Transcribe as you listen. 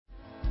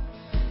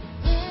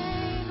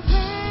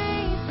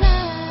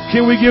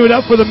Can we give it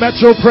up for the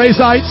Metro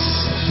Praiseites?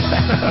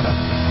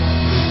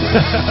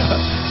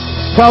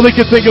 Probably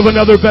could think of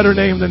another better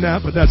name than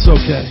that, but that's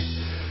okay.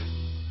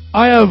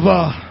 I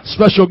have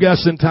special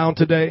guests in town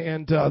today,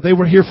 and they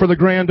were here for the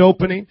grand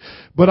opening,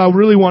 but I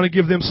really want to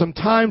give them some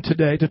time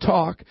today to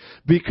talk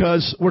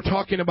because we're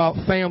talking about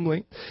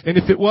family. And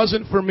if it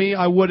wasn't for me,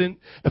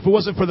 if it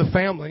wasn't for the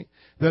family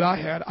that I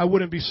had, I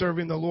wouldn't be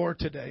serving the Lord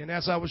today. And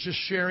as I was just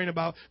sharing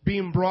about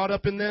being brought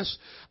up in this,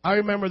 I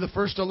remember the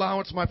first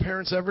allowance my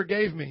parents ever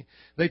gave me.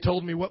 They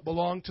told me what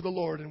belonged to the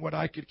Lord and what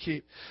I could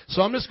keep.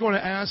 So I'm just going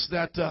to ask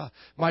that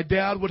my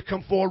dad would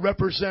come forward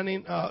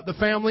representing the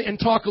family and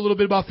talk a little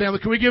bit about family.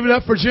 Can we give it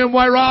up for Jim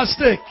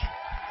Wyrostic?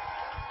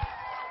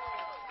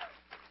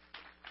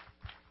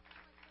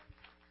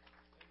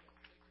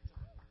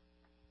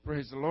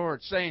 Praise the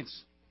Lord.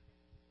 Saints,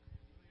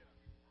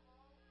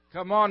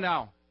 come on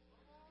now.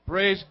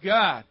 Praise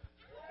God.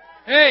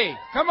 Hey,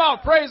 come on,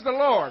 praise the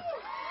Lord.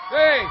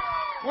 Hey,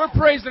 we're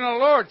praising the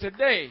Lord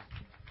today.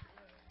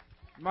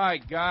 My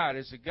God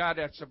is a God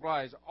that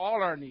supplies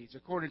all our needs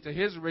according to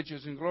His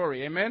riches and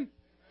glory. Amen?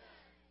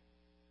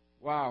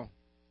 Wow.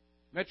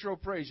 Metro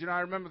Praise. You know,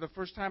 I remember the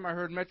first time I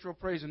heard Metro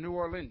Praise in New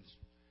Orleans.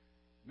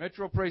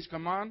 Metro Praise,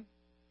 come on.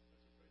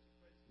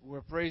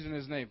 We're praising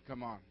His name,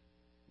 come on.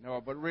 No,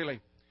 but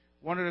really,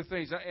 one of the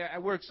things,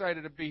 we're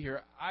excited to be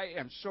here. I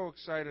am so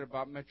excited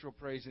about Metro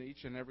Praise and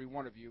each and every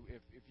one of you.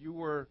 If you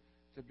were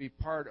to be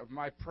part of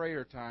my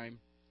prayer time,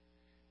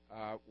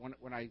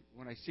 when I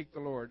seek the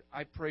Lord,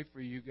 I pray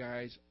for you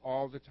guys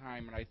all the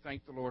time, and I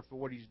thank the Lord for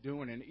what He's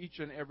doing in each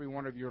and every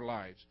one of your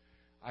lives.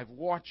 I've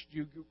watched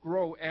you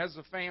grow as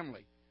a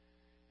family,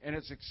 and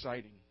it's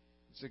exciting.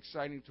 It's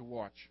exciting to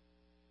watch.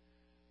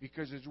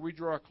 Because as we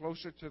draw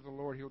closer to the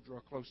Lord, He'll draw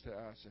close to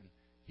us, and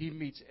He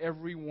meets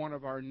every one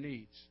of our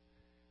needs.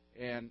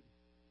 And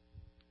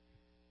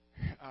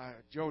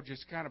Joe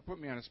just kind of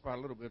put me on the spot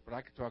a little bit, but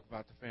I could talk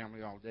about the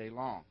family all day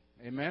long.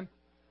 Amen?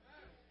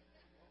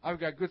 I've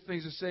got good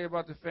things to say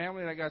about the family,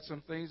 and I got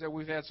some things that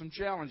we've had some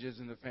challenges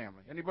in the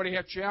family. Anybody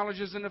have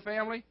challenges in the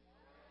family?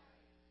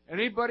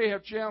 Anybody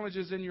have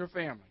challenges in your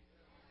family?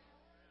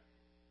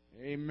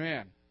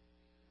 Amen.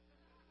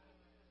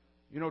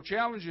 You know,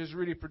 challenges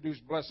really produce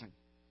blessing.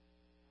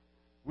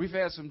 We've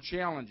had some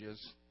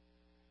challenges.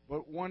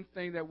 But one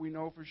thing that we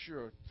know for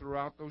sure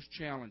throughout those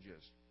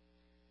challenges,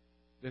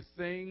 the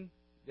thing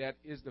that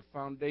is the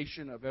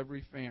foundation of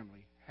every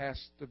family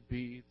has to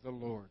be the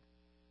Lord.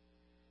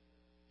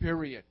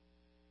 Period.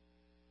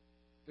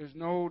 There's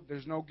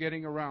no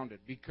getting around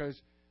it because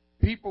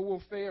people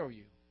will fail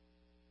you.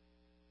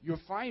 Your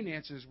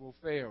finances will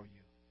fail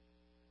you.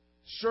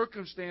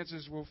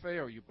 Circumstances will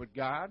fail you, but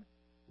God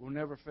will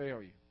never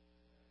fail you.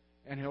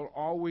 And He'll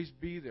always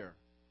be there.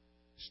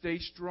 Stay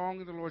strong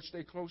in the Lord.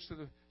 Stay close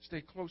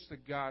to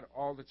God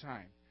all the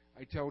time.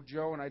 I tell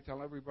Joe and I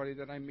tell everybody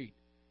that I meet,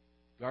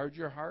 guard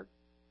your heart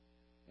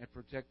and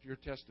protect your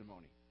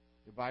testimony.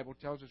 The Bible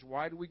tells us,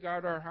 why do we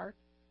guard our heart?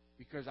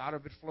 Because out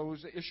of it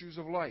flows the issues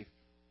of life.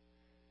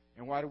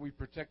 And why do we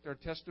protect our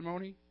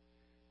testimony?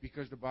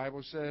 Because the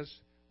Bible says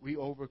we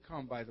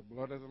overcome by the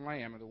blood of the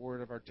Lamb and the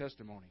word of our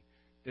testimony.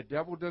 The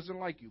devil doesn't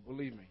like you,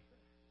 believe me.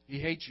 He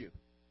hates you.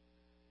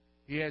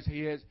 He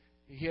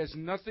has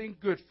nothing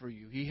good for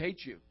you. He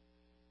hates you.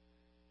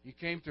 He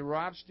came to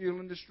rob, steal,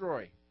 and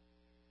destroy.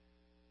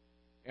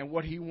 And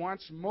what he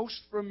wants most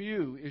from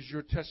you is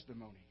your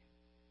testimony.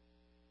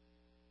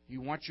 He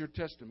wants your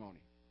testimony.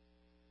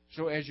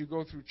 So as you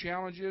go through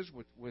challenges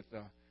with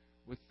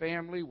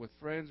family, with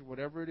friends,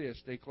 whatever it is,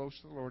 stay close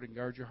to the Lord and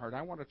guard your heart.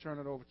 I want to turn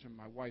it over to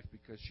my wife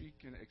because she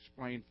can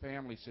explain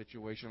family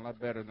situation a lot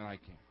better than I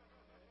can.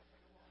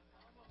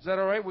 Is that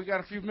all right? We got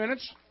a few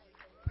minutes?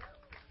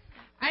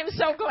 I'm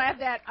so glad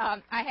that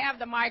I have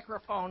the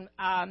microphone.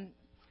 I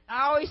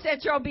always said,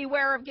 Joe,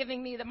 beware of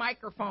giving me the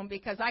microphone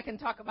because I can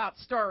talk about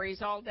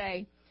stories all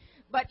day.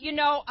 But, you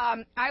know,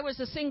 I was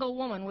a single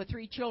woman with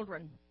 3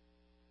 children.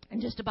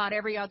 And just about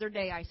every other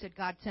day I said,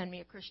 God, send me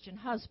a Christian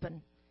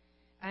husband.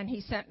 And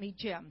He sent me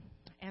Jim.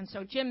 And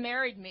so Jim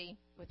married me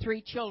with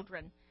 3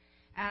 children.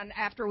 And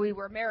after we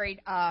were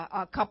married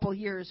a couple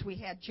years, we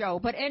had Joe.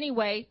 But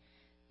anyway,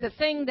 the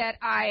thing that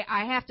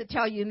I have to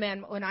tell you,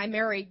 men, when I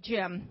married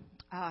Jim,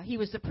 he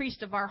was the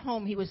priest of our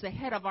home. He was the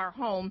head of our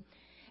home.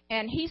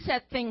 And he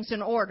set things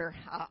in order.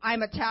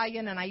 I'm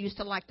Italian, and I used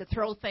to like to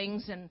throw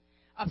things and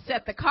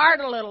upset the cart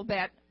a little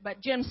bit. But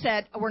Jim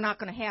said, we're not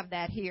going to have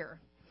that here.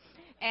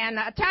 And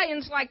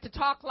Italians like to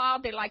talk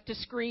loud. They like to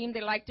scream. They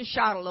like to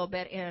shout a little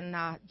bit.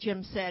 And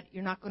Jim said,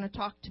 you're not going to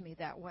talk to me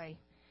that way.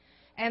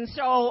 And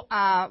so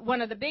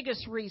one of the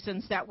biggest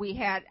reasons that we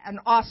had an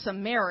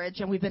awesome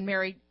marriage, and we've been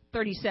married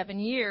 37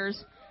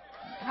 years,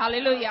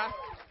 hallelujah,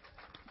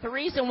 the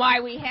reason why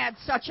we had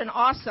such an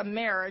awesome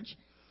marriage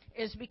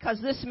is because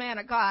this man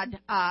of God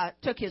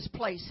took his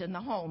place in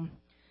the home.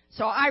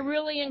 So I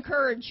really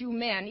encourage you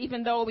men,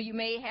 even though you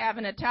may have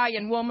an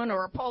Italian woman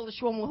or a Polish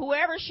woman,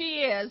 whoever she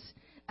is,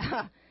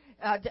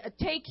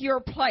 take your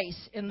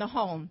place in the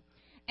home.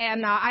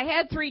 And I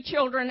had 3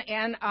 children,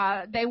 and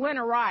they went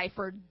awry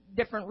for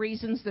different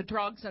reasons, the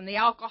drugs and the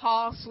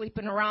alcohol,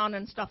 sleeping around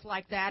and stuff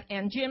like that.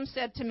 And Jim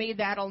said to me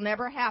that'll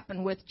never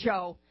happen with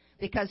Joe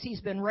because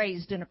he's been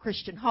raised in a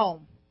Christian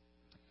home.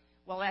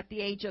 Well, at the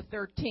age of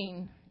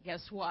 13,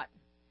 guess what?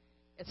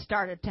 It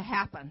started to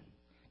happen.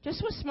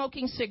 Just with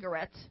smoking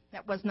cigarettes,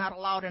 that was not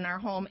allowed in our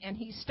home, and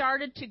he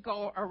started to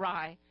go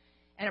awry,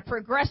 and it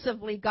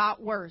progressively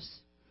got worse.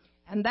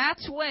 And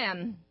that's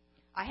when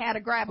I had to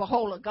grab a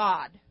hold of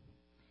God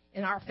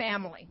in our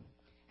family.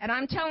 And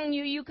I'm telling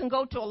you, you can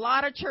go to a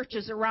lot of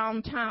churches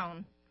around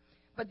town,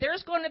 but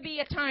there's going to be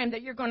a time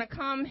that you're going to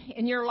come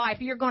in your life,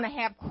 you're going to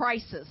have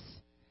crisis.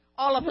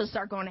 All of us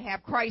are going to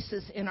have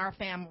crisis in our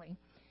family.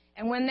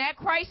 And when that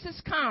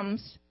crisis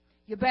comes,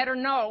 you better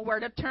know where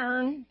to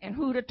turn and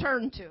who to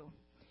turn to.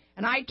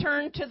 And I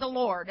turned to the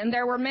Lord. And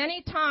there were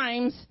many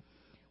times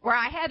where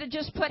I had to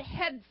just put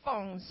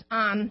headphones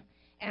on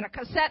and a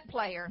cassette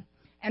player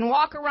and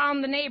walk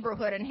around the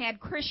neighborhood and had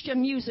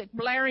Christian music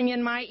blaring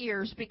in my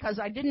ears because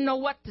I didn't know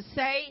what to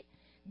say.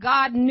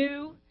 God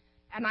knew.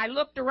 And I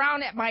looked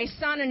around at my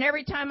son, and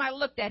every time I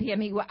looked at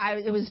him,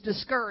 it was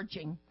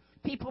discouraging.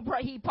 He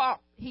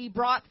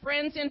brought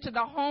friends into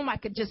the home. I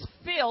could just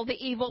feel the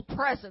evil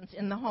presence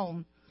in the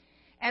home.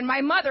 And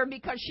my mother,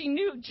 because she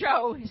knew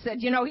Joe,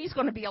 said, you know, he's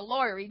going to be a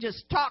lawyer. He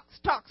just talks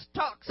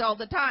all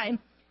the time.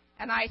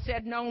 And I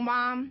said, no,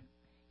 Mom,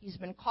 he's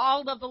been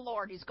called of the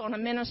Lord. He's going to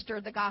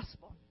minister the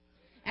gospel.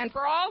 And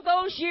for all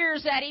those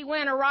years that he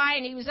went awry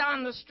and he was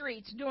on the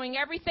streets doing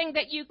everything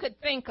that you could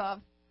think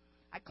of,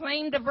 I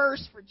claimed a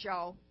verse for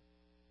Joe.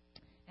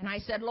 And I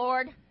said,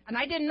 Lord, and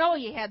I didn't know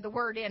he had the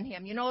word in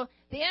him. You know,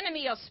 the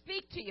enemy will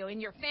speak to you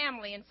in your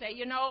family and say,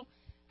 you know,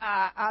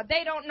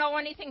 they don't know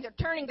anything. They're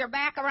turning their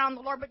back around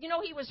the Lord. But, you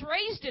know, he was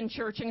raised in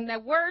church, and the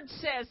word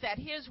says that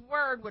his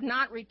word would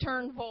not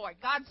return void.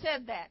 God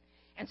said that.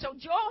 And so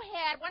Joe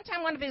had, one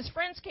time one of his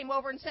friends came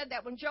over and said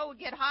that when Joe would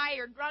get high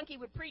or drunk, he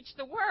would preach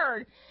the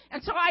word.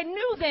 And so I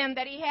knew then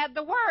that he had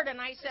the word. And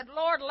I said,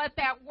 Lord, let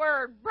that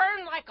word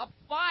burn like a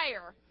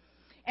fire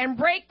and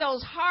break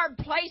those hard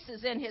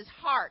places in his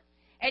heart.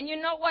 And you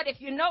know what? If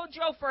you know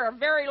Joe for a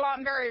very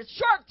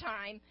short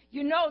time,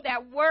 you know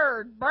that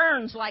word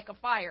burns like a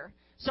fire.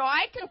 So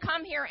I can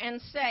come here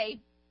and say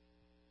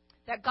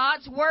that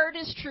God's word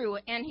is true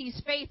and he's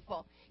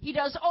faithful. He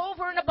does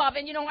over and above.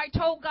 And, you know, I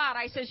told God,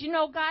 I says, you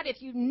know, God,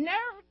 if you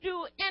never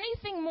do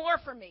anything more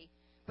for me,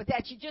 but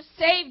that you just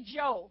save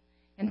Joe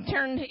and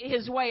turn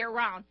his way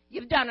around,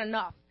 you've done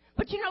enough.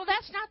 But, you know,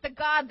 that's not the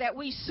God that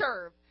we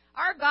serve.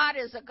 Our God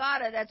is a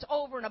God that's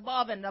over and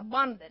above and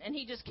abundant, and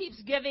he just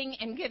keeps giving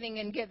and giving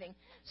and giving.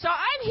 So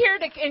I'm here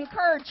to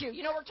encourage you.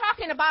 You know, we're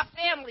talking about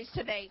families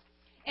today,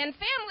 and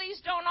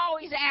families don't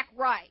always act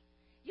right.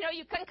 You know,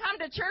 you can come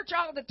to church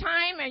all the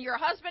time, and your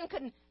husband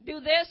can do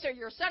this or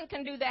your son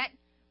can do that,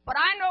 but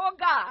I know a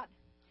God.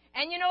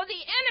 And, you know, the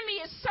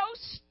enemy is so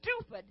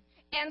stupid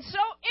and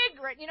so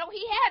ignorant. You know,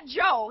 he had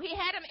Joe. He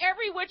had him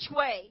every which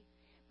way.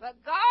 But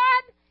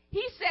God,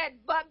 he said,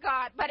 but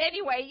God. But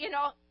anyway, you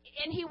know,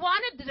 and he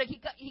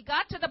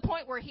got to the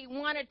point where he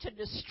wanted to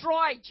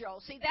destroy Joe.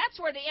 See, that's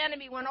where the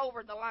enemy went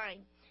over the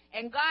line.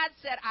 And God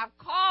said, I've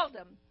called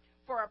him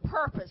for a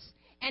purpose.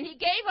 And he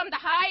gave him the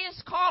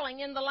highest calling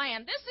in the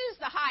land. This is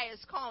the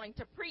highest calling,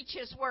 to preach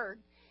his word.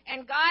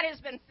 And God has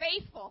been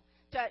faithful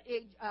to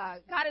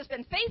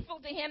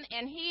him,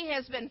 and he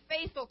has been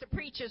faithful to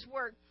preach his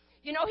word.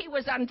 You know, he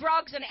was on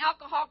drugs and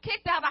alcohol,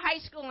 kicked out of high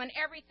school and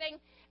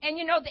everything. And,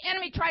 you know, the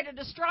enemy tried to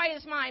destroy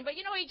his mind. But,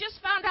 you know, he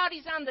just found out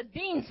he's on the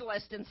dean's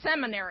list in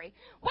seminary.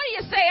 What do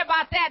you say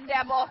about that,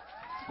 devil?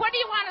 What do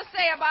you want to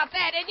say about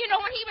that? And, you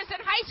know, when he was in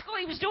high school,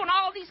 he was doing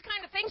all these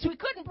kind of things. We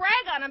couldn't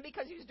brag on him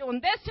because he was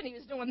doing this and he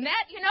was doing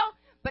that, you know.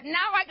 But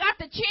now I got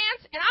the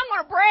chance, and I'm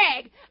going to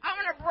brag. I'm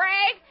going to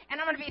brag,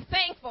 and I'm going to be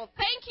thankful.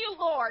 Thank you,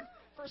 Lord,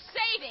 for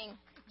saving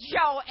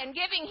Joe and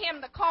giving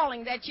him the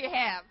calling that you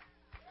have.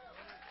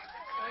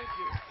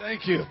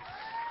 Thank you.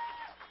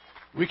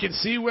 We can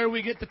see where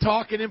we get the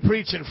talking and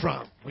preaching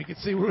from. We can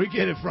see where we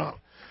get it from.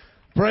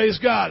 Praise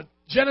God.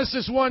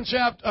 Genesis 1,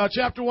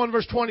 chapter 1,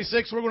 verse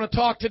 26. We're going to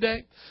talk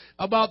today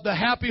about the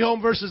happy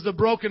home versus the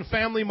broken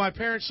family. My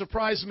parents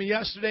surprised me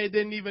yesterday.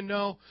 Didn't even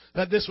know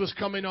that this was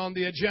coming on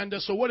the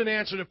agenda. So what an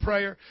answer to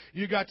prayer.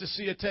 You got to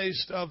see a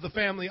taste of the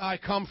family I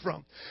come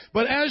from.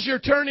 But as you're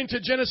turning to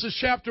Genesis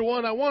chapter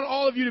 1, I want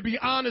all of you to be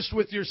honest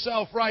with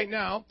yourself right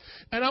now.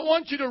 And I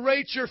want you to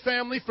rate your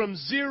family from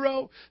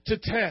 0 to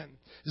 10.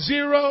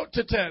 0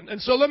 to 10.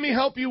 And so let me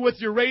help you with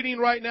your rating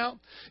right now.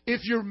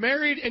 If you're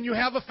married and you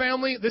have a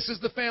family, this is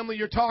the family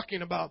you're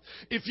talking about.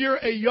 If you're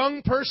a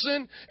young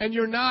person and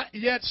you're not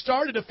yet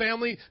started a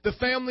family, the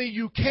family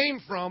you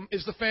came from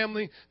is the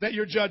family that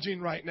you're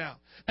judging right now.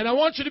 And I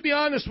want you to be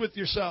honest with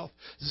yourself.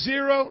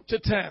 0 to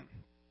 10.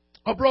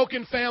 A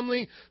broken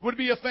family would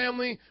be a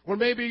family where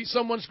maybe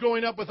someone's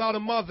growing up without a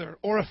mother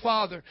or a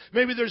father.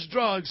 Maybe there's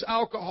drugs,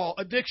 alcohol,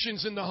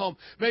 addictions in the home.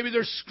 Maybe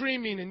there's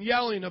screaming and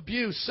yelling,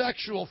 abuse,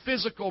 sexual,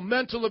 physical,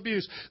 mental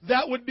abuse.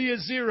 That would be a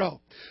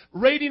 0.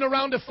 Rating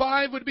around a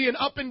 5 would be an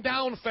up and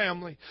down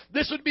family.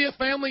 This would be a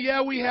family,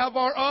 yeah, we have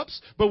our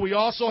ups, but we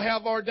also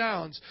have our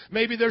downs.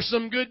 Maybe there's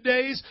some good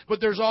days, but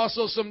there's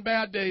also some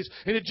bad days.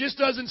 And it just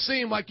doesn't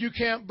seem like you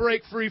can't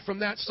break free from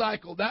that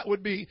cycle. That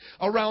would be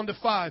around a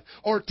 5.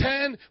 Or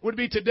 10 would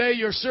be today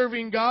you're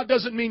serving God.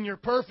 Doesn't mean you're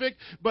perfect,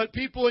 but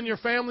people in your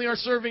family are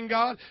serving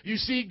God. You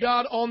see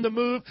God on the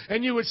move,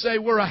 and you would say,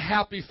 we're a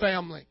happy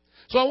family.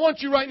 So I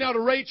want you right now to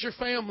rate your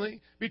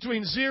family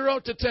between 0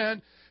 to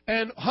 10.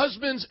 And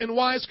husbands and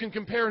wives can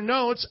compare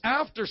notes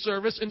after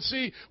service and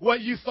see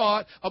what you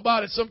thought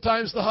about it.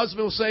 Sometimes the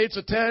husband will say it's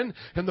a 10,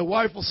 and the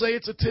wife will say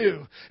it's a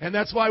 2. And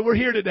that's why we're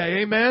here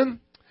today.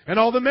 Amen? And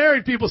all the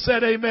married people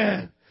said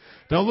amen.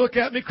 Don't look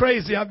at me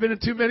crazy. I've been in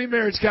too many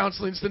marriage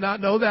counselings to not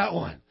know that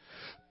one.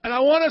 And I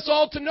want us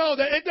all to know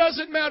that it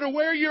doesn't matter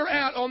where you're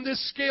at on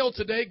this scale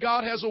today.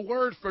 God has a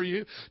word for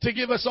you to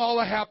give us all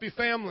a happy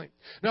family.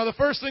 Now, the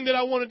first thing that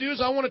I want to do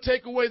is I want to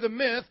take away the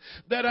myth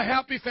that a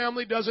happy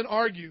family doesn't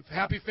argue.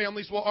 Happy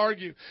families will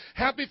argue.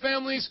 Happy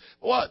families,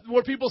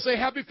 where people say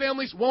happy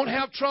families won't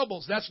have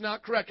troubles. That's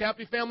not correct.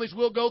 Happy families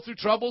will go through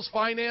troubles,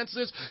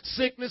 finances,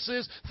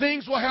 sicknesses.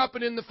 Things will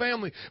happen in the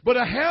family. But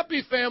a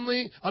happy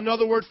family,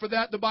 another word for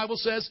that, the Bible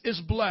says, is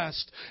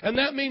blessed. And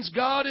that means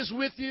God is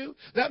with you.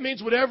 That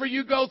means whatever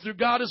you go through,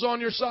 God is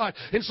on your side.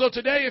 And so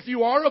today, if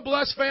you are a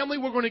blessed family,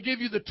 we're going to give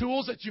you the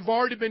tools that you've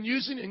already been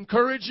using,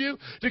 encourage you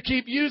to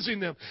keep using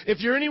them.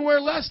 If you're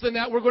anywhere less than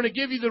that, we're going to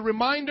give you the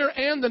reminder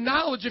and the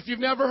knowledge, if you've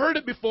never heard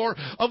it before,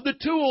 of the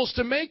tools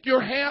to make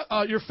your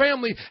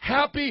family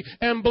happy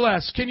and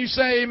blessed. Can you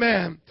say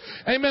amen?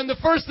 Amen. The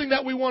first thing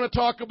that we want to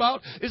talk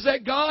about is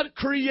that God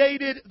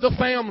created the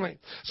family.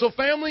 So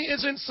family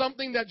isn't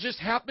something that just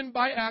happened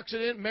by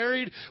accident,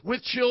 married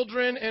with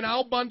children, and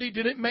Al Bundy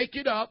didn't make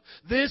it up.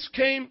 This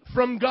came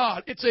from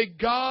God. It's a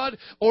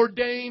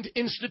God-ordained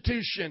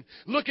institution.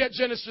 Look at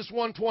Genesis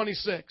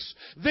 1:26.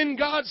 Then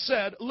God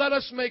said, let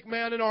us make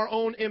man in our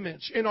own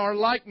image, in our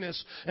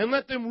likeness, and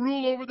let them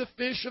rule over the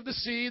fish of the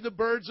sea, the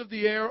birds of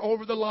the air,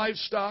 over the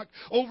livestock,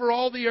 over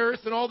all the earth,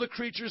 and all the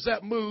creatures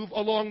that move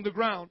along the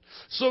ground.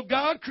 So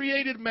God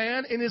created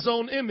man in his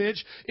own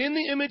image. In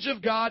the image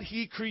of God,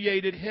 he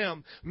created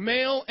him.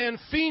 Male and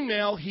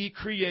female, he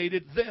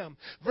created them.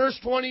 Verse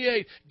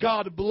 28,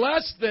 God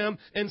blessed them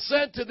and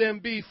said to them,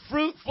 be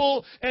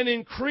fruitful and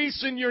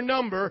increase in your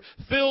number,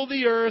 fill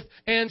the earth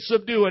and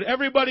subdue it.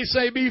 Everybody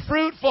say, be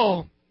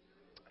fruitful.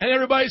 And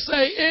everybody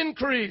say,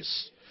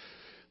 increase.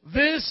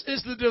 This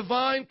is the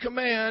divine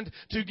command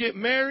to get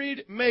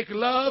married, make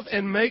love,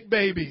 and make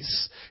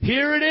babies.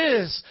 Here it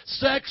is.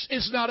 Sex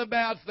is not a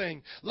bad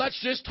thing. Let's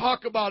just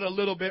talk about it a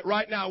little bit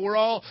right now. We're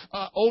all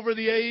over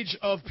the age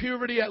of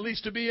puberty, at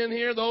least to be in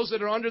here. Those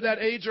that are under that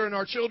age are in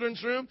our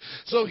children's room.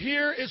 So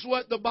here is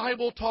what the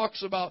Bible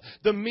talks about,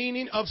 the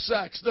meaning of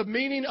sex. The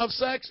meaning of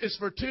sex is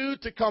for two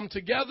to come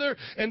together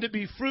and to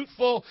be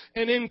fruitful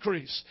and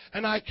increase.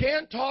 And I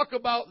can't talk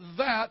about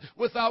that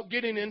without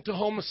getting into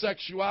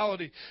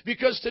homosexuality,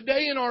 because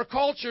today in our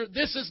culture,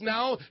 this is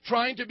now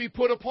trying to be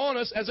put upon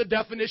us as a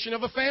definition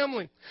of a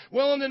family.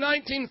 Well, in the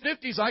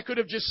 1950s, I could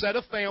have just said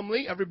a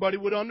family. Everybody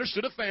would have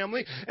understood a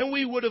family, and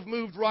we would have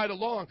moved right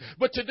along.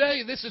 But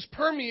today, this is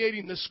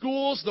permeating the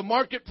schools, the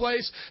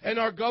marketplace, and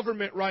our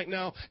government right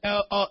now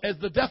as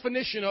the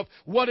definition of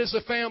what is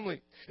a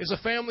family. Is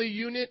a family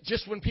unit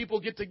just when people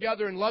get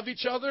together and love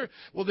each other?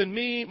 Well, then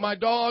me, my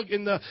dog,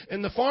 and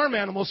the farm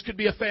animals could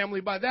be a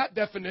family by that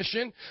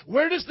definition.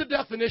 Where does the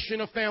definition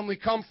of family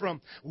come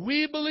from?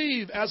 We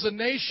believe as a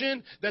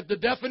nation that the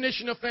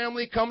definition of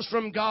family comes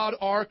from God,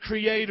 our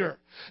Creator.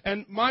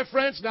 And my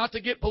friends, not to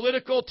get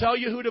political, tell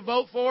you who to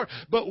vote for,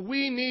 but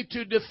we need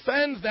to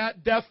defend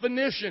that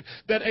definition,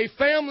 that a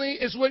family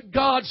is what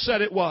God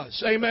said it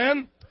was.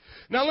 Amen?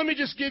 Now, let me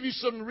just give you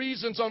some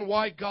reasons on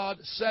why God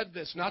said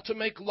this. Not to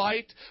make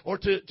light or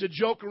to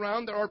joke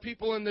around. There are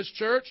people in this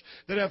church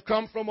that have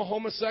come from a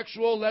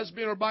homosexual,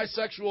 lesbian, or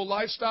bisexual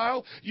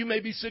lifestyle. You may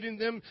be sitting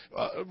them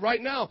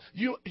right now.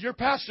 Your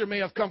pastor may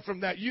have come from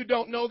that. You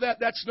don't know that.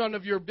 That's none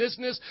of your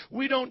business.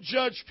 We don't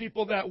judge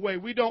people that way.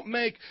 We don't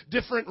make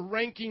different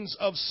rankings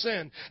of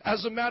sin.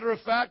 As a matter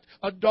of fact,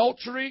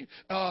 adultery,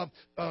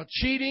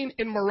 cheating,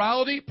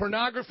 immorality,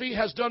 pornography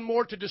has done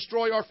more to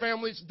destroy our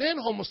families than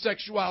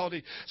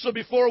homosexuality. So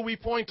before we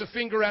point a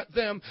finger at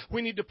them,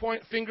 we need to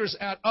point fingers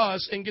at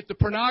us and get the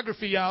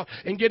pornography out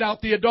and get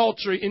out the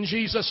adultery in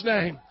Jesus'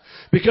 name.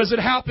 Because it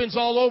happens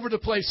all over the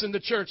place in the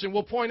church. And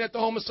we'll point at the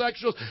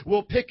homosexuals,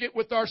 we'll pick it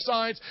with our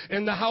signs,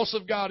 and the house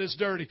of God is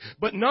dirty.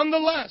 But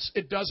nonetheless,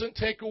 it doesn't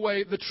take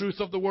away the truth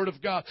of the Word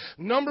of God.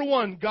 Number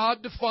one,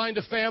 God defined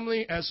a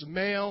family as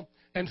male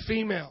and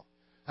female.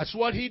 That's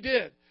what He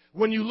did.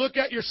 When you look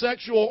at your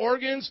sexual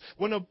organs,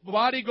 when a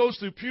body goes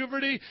through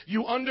puberty,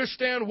 you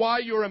understand why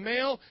you're a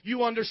male,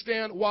 you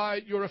understand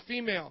why you're a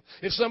female.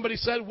 If somebody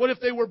said, what if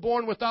they were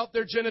born without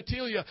their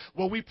genitalia?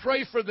 Well, we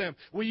pray for them.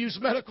 We use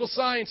medical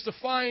science to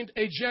find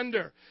a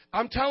gender.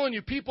 I'm telling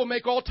you, people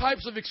make all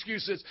types of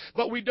excuses,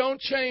 but we don't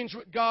change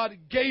what God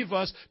gave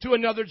us to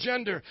another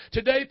gender.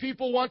 Today,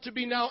 people want to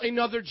be now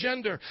another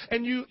gender.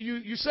 And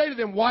you say to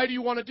them, why do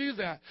you want to do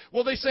that?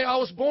 Well, they say, I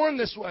was born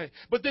this way.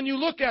 But then you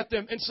look at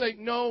them and say,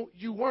 no,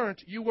 you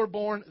weren't. You were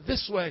born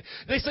this way.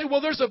 They say,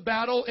 well, there's a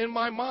battle in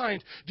my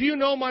mind. Do you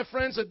know, my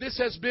friends, that this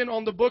has been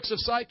on the books of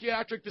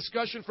psychiatric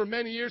discussion for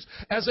many years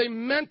as a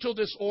mental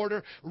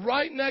disorder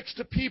right next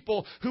to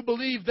people who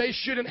believe they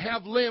shouldn't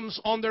have limbs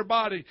on their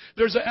body.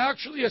 There's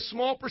actually a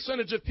small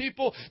percentage of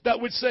people that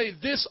would say,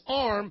 this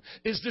arm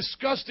is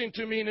disgusting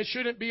to me and it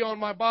shouldn't be on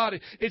my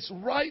body. It's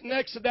right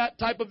next to that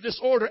type of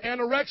disorder.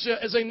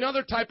 Anorexia is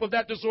another type of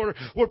that disorder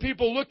where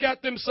people look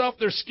at themselves,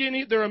 they're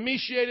skinny, they're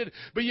emaciated,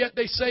 but yet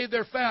they say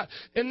they're fat.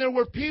 And there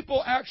were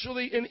people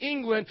actually in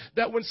England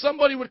that when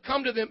somebody would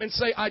come to them and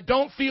say, I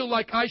don't feel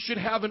like I should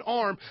have an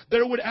arm,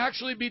 there would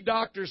actually be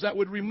doctors that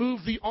would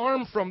remove the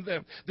arm from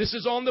them. This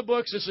is on the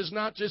books. This is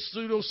not just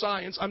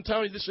pseudoscience. I'm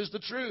telling you, this is the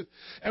truth.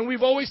 And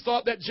we've always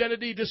thought that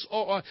gender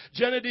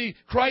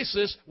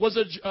crisis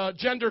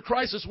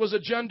was a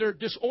gender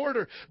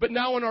disorder. But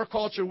now in our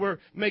culture, we're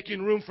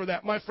making room for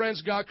that. My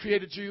friends, God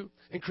created you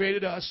and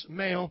created us,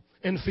 male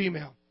and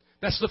female.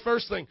 That's the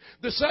first thing.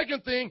 The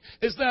second thing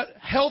is that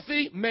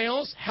healthy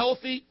males,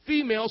 healthy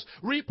females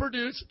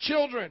reproduce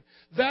children.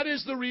 That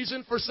is the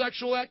reason for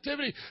sexual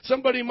activity.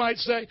 Somebody might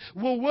say,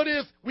 well, what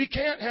if we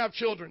can't have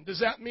children? Does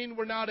that mean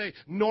we're not a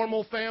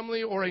normal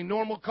family or a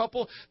normal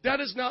couple?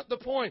 That is not the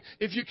point.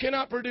 If you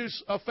cannot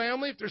produce a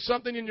family, if there's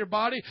something in your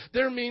body,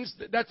 there means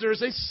that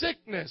there's a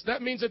sickness.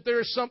 That means that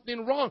there is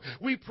something wrong.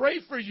 We pray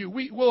for you.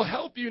 We will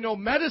help you.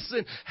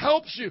 Medicine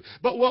helps you.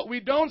 But what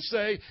we don't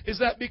say is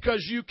that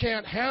because you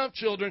can't have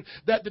children,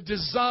 that the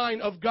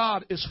design of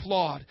God is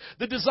flawed.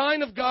 The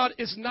design of God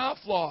is not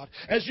flawed.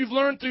 As you've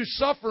learned through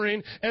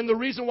suffering, and the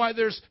reason why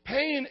there's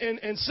pain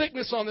and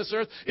sickness on this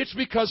earth, it's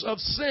because of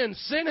sin.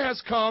 Sin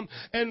has come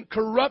and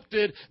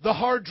corrupted the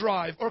hard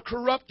drive or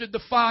corrupted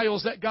the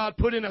files that God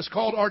put in us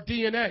called our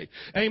DNA.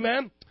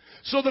 Amen?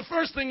 So the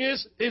first thing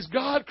is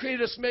God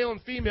created us male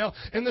and female.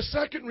 And the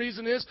second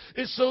reason is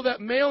so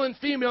that male and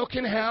female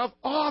can have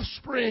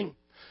offspring.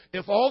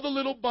 If all the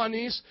little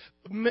bunnies,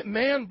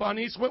 man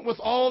bunnies, went with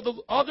all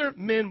the other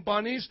men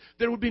bunnies,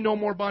 there would be no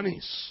more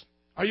bunnies.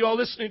 Are you all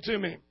listening to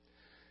me?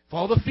 If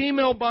all the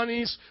female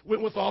bunnies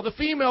went with all the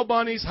female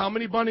bunnies, how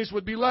many bunnies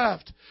would be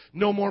left?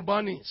 No more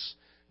bunnies.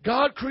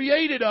 God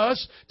created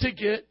us to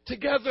get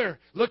together.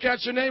 Look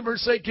at your neighbor and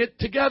say, get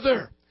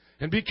together.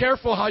 And be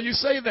careful how you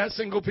say that,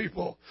 single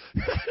people.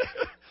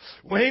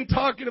 We ain't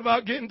talking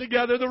about getting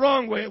together the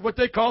wrong way, what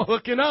they call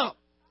hooking up.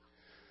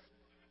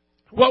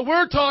 What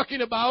we're talking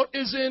about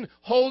is in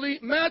holy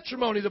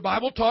matrimony. The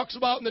Bible talks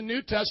about in the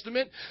New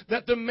Testament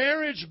that the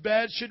marriage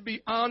bed should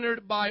be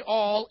honored by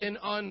all and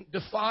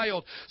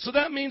undefiled. So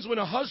that means when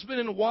a husband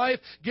and wife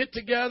get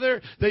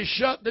together, they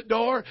shut the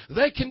door,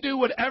 they can do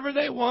whatever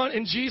they want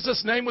in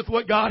Jesus' name with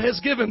what God has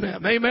given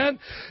them. Amen?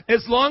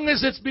 As long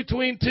as it's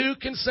between two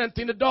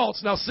consenting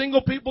adults. Now,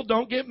 single people,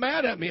 don't get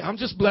mad at me. I'm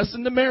just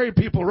blessing the married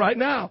people right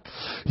now.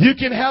 You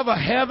can have a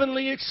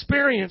heavenly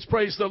experience,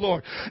 praise the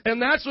Lord.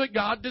 And that's what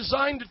God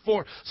designed it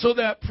for. So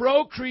that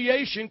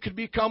procreation could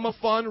become a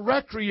fun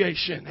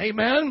recreation.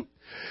 Amen?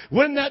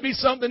 Wouldn't that be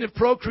something if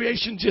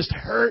procreation just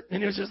hurt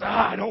and you're just,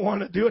 I don't want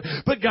to do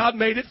it. But God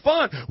made it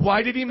fun.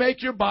 Why did He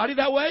make your body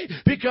that way?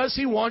 Because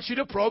He wants you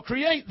to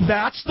procreate.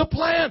 That's the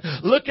plan.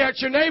 Look at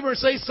your neighbor and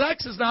say,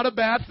 sex is not a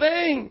bad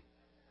thing.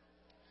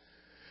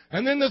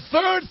 And then the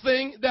third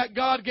thing that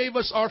God gave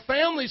us our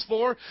families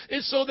for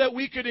is so that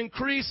we could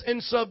increase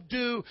and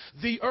subdue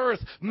the earth.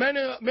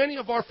 Many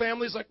of our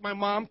families, like my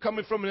mom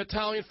coming from an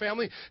Italian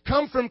family,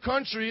 come from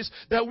countries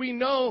that we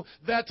know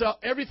that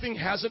everything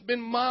hasn't been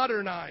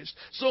modernized.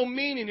 So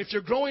meaning if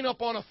you're growing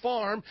up on a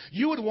farm,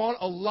 you would want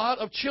a lot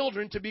of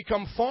children to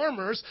become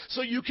farmers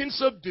so you can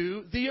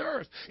subdue the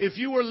earth. If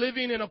you were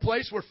living in a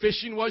place where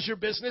fishing was your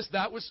business,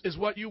 is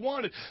what you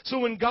wanted. So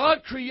when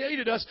God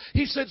created us,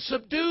 He said,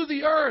 subdue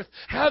the earth.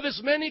 Have as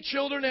many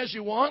children as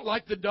you want,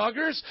 like the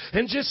Duggars,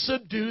 and just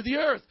subdue the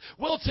earth.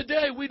 Well,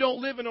 today we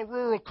don't live in a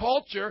rural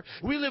culture.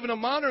 We live in a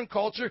modern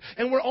culture,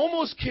 and we're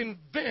almost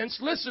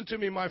convinced, listen to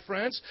me, my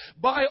friends,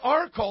 by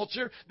our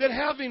culture that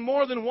having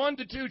more than 1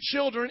 to 2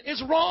 children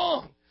is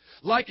wrong.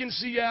 Like in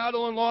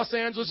Seattle and Los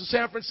Angeles and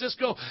San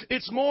Francisco,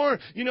 it's more,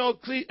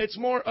 it's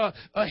more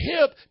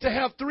hip to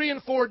have 3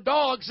 and 4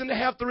 dogs than to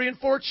have 3 and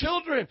 4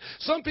 children.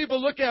 Some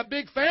people look at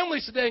big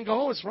families today and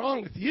go, oh, what's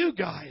wrong with you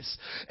guys?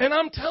 And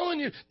I'm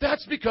telling you,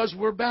 that's because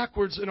we're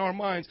backwards in our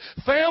minds.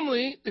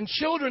 Family and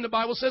children, the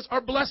Bible says,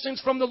 are blessings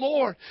from the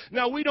Lord.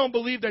 Now, we don't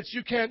believe that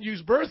you can't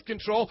use birth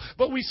control,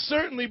 but we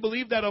certainly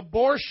believe that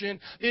abortion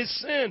is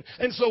sin.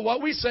 And so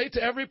what we say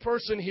to every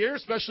person here,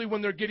 especially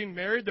when they're getting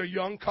married, they're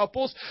young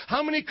couples,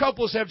 how many couples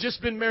have just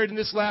been married in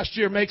this last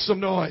year? Make some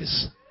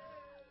noise.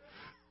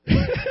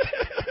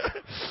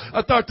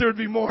 I thought there would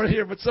be more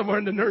here, but somewhere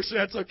in the nursery,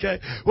 that's okay.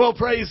 Well,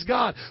 praise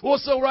God. Well,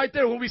 so right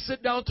there, when we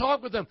sit down and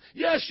talk with them,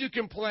 yes, you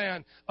can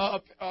plan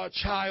a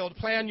child,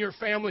 plan your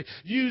family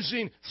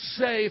using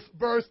safe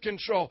birth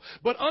control.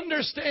 But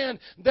understand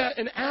that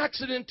an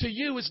accident to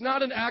you is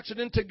not an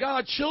accident to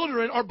God.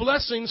 Children are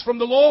blessings from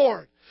the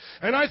Lord.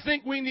 And I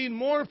think we need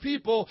more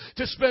people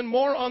to spend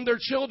more on their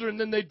children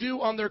than they do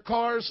on their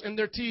cars and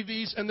their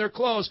TVs and their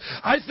clothes.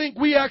 I think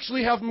we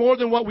actually have more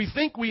than what we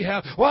think we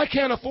have. Well, I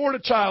can't afford a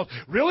child.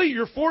 Really?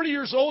 You're 40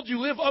 years old, you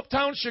live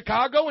uptown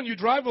Chicago, and you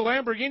drive a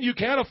Lamborghini, you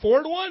can't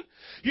afford one?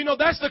 You know,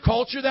 that's the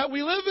culture that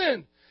we live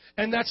in.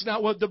 And that's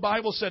not what the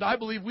Bible said. I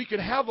believe we could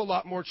have a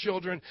lot more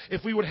children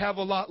if we would have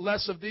a lot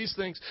less of these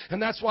things.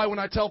 And that's why when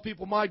I tell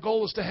people my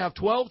goal is to have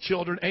 12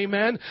 children,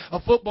 amen,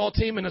 a football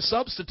team and a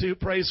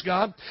substitute, praise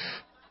God.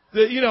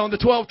 The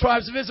 12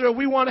 tribes of Israel,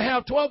 we want to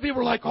have 12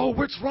 people are like, oh,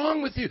 what's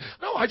wrong with you?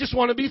 No, I just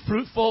want to be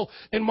fruitful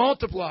and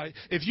multiply.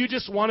 If you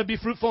just want to be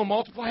fruitful and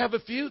multiply, have a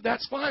few,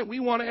 that's fine. We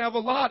want to have a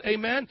lot,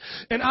 amen?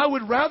 And I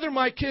would rather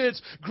my kids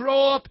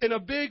grow up in a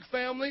big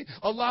family,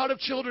 a lot of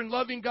children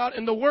loving God,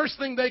 and the worst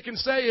thing they can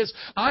say is,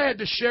 I had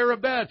to share a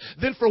bed,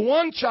 than for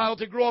one child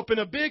to grow up in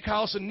a big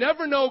house and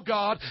never know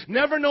God,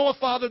 never know a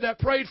father that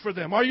prayed for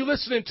them. Are you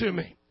listening to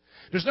me?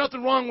 There's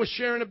nothing wrong with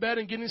sharing a bed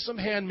and getting some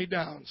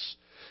hand-me-downs.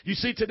 You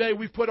see, today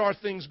we've put our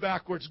things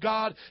backwards.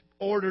 God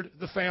ordered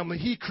the family.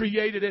 He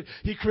created it.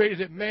 He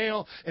created it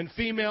male and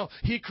female.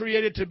 He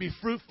created to be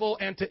fruitful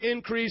and to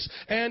increase.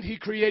 And He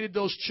created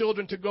those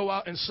children to go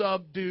out and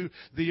subdue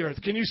the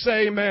earth. Can you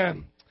say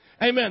amen?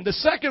 Amen. The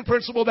second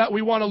principle that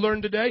we want to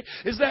learn today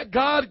is that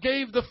God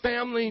gave the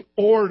family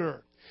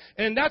order.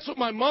 And that's what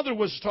my mother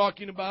was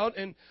talking about.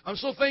 And I'm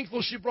so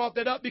thankful she brought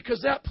that up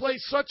because that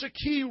plays such a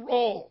key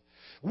role.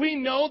 We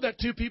know that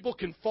two people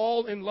can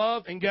fall in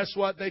love, and guess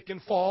what? They can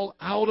fall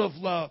out of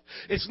love.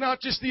 It's not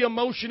just the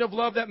emotion of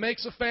love that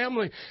makes a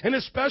family. And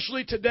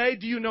especially today,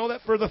 do you know that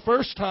for the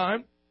first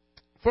time,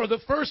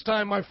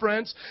 my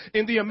friends,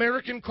 in the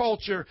American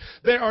culture,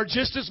 there are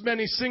just as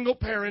many single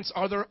parents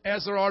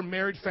as there are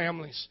married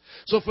families.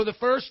 So for the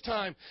first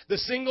time, the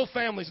single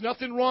families,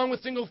 nothing wrong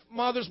with single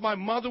mothers. My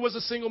mother was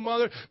a single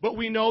mother, but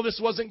we know this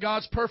wasn't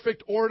God's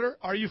perfect order.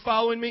 Are you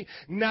following me?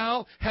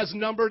 Now has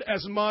numbered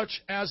as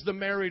much as the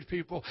married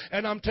people.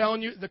 And I'm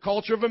telling you, the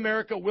culture of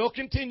America will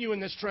continue in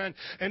this trend,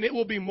 and it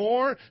will be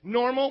more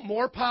normal,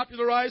 more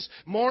popularized,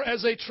 more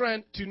as a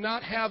trend to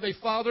not have a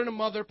father and a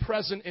mother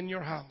present in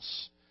your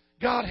house.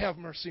 God have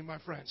mercy, my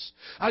friends.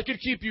 I could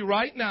keep you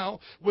right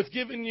now with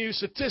giving you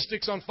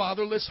statistics on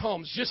fatherless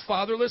homes, just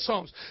fatherless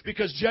homes,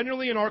 because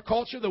generally in our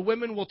culture, the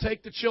women will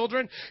take the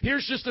children.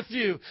 Here's just a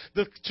few.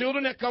 The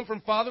children that come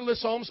from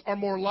fatherless homes are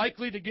more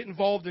likely to get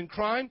involved in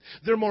crime.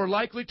 They're more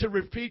likely to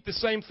repeat the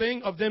same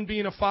thing of them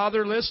being a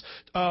fatherless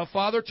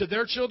father to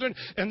their children,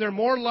 and they're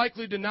more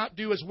likely to not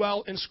do as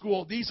well in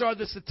school. These are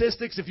the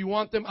statistics. If you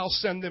want them, I'll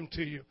send them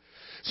to you.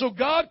 So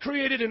God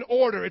created an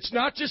order. It's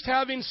not just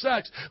having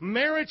sex.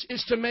 Marriage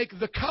is to make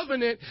the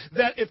covenant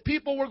that if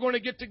people were going to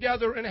get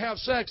together and have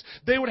sex,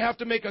 they would have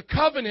to make a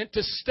covenant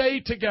to stay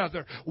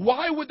together.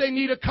 Why would they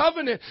need a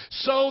covenant?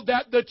 So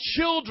that the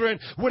children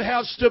would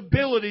have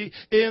stability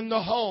in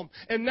the home.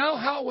 And now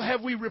how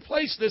have we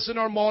replaced this in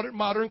our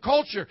modern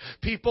culture?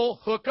 People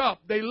hook up.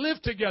 They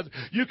live together.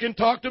 You can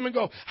talk to them and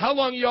go, how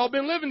long y'all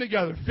been living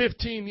together?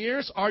 15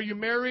 years. Are you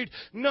married?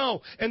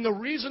 No. And the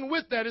reason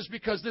with that is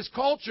because this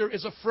culture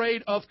is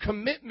afraid of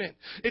commitment.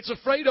 It's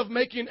afraid of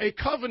making a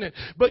covenant.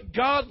 But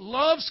God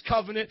loves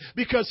covenant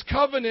because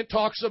covenant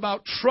talks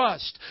about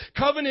trust.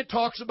 Covenant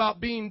talks about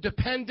being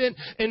dependent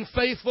and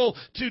faithful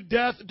to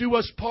death do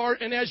us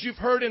part. And as you've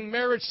heard in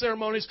marriage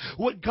ceremonies,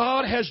 what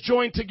God has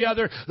joined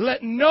together,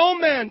 let no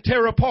man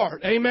tear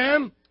apart.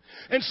 Amen?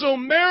 And so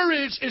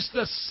marriage is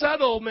the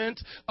settlement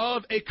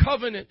of a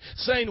covenant,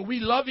 saying we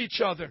love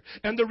each other.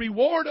 And the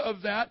reward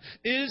of that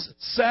is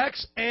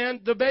sex and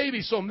the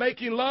baby. So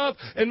making love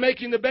and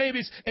making the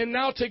babies. And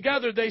now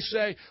together they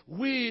say,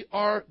 we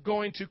are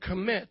going to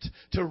commit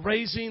to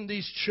raising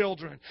these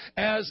children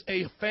as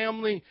a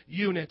family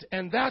unit.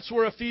 And that's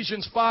where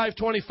Ephesians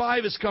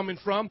 5:25 is coming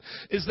from,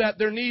 is that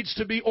there needs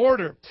to be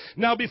order.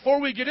 Now before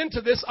we get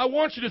into this, I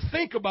want you to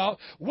think about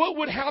what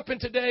would happen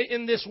today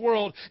in this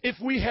world if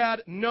we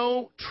had no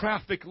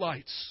traffic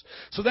lights.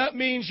 So that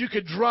means you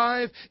could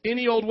drive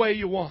any old way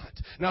you want.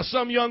 Now,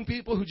 some young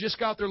people who just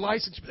got their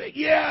license say,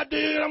 yeah,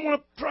 dude, I'm going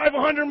to drive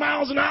 100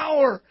 miles an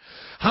hour.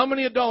 How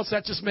many adults,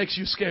 that just makes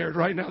you scared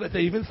right now that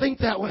they even think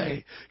that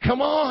way?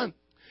 Come on.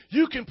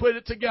 You can put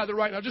it together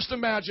right now. Just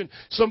imagine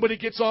somebody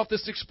gets off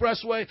this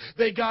expressway.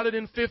 They got it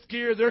in fifth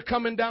gear. They're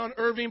coming down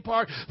Irving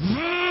Park.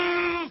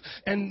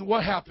 And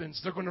what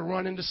happens? They're going to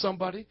run into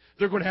somebody.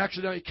 They're going to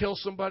accidentally kill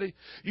somebody.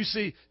 You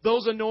see,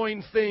 those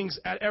annoying things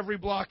at every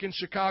block in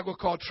Chicago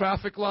called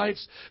traffic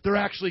lights, they're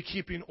actually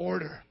keeping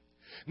order.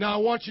 Now, I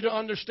want you to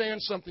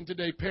understand something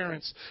today,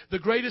 parents. The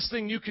greatest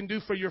thing you can do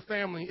for your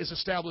family is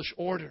establish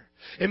order.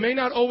 It may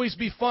not always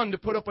be fun to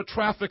put up a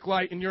traffic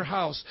light in your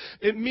house.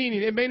 It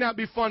may not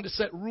be fun to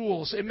set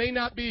rules. It may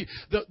not be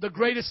the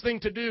greatest thing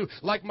to do.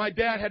 Like my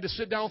dad had to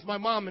sit down with my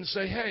mom and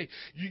say, hey,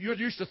 you're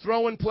used to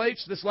throwing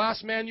plates. This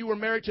last man you were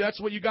married to,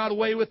 that's what you got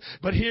away with.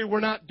 But here, we're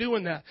not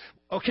doing that.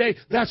 Okay,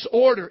 that's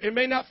order. It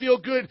may not feel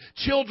good,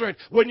 children,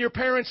 when your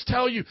parents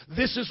tell you,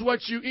 this is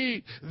what you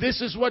eat,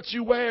 this is what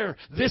you wear,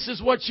 this is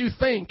what you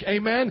think.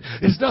 Amen?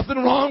 There's nothing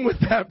wrong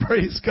with that,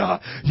 praise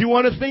God. You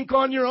want to think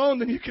on your own,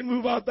 then you can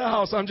move out the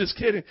house. I'm just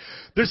kidding.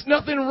 There's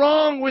nothing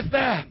wrong with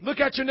that. Look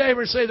at your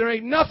neighbor and say, there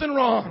ain't nothing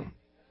wrong.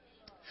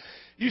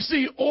 You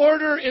see,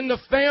 order in the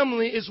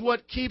family is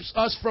what keeps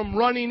us from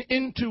running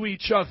into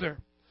each other.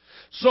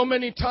 So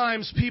many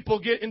times people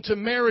get into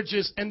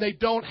marriages and they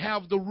don't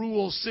have the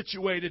rules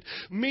situated.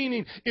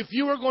 Meaning, if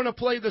you were going to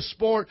play the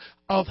sport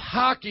of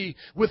hockey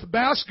with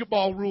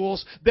basketball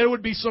rules, there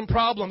would be some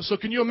problems. So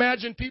can you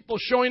imagine people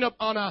showing up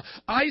on a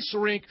ice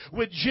rink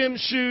with gym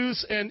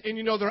shoes and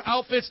their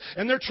outfits,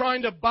 and they're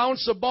trying to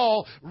bounce a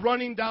ball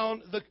running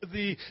down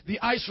the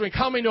ice rink?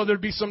 How many know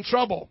there'd be some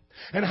trouble?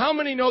 And how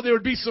many know there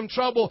would be some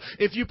trouble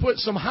if you put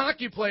some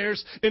hockey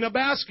players in a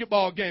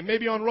basketball game,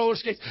 maybe on roller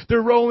skates,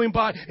 they're rolling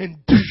by and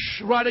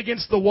right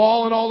against the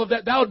wall and all of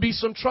that? That would be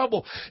some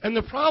trouble. And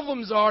the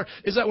problems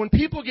is that when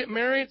people get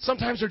married,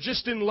 sometimes they're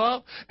just in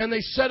love and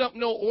they set up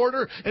no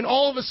order, and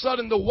all of a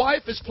sudden the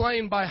wife is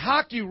playing by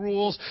hockey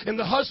rules and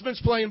the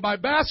husband's playing by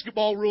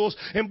basketball rules,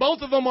 and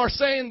both of them are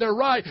saying they're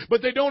right,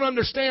 but they don't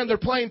understand they're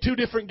playing two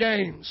different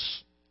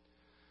games.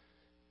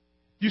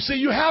 You see,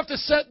 you have to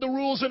set the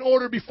rules in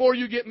order before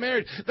you get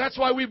married. That's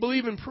why we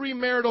believe in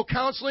premarital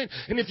counseling.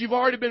 And if you've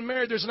already been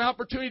married, there's an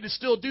opportunity to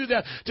still do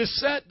that, to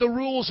set the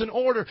rules in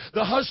order.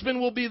 The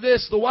husband will be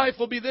this. The wife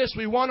will be this.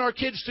 We want our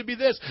kids to be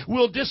this.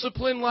 We'll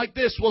discipline like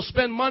this. We'll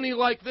spend money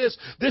like this.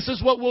 This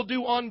is what we'll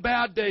do on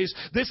bad days.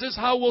 This is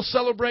how we'll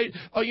celebrate,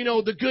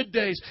 the good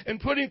days.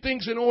 And putting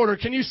things in order.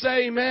 Can you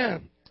say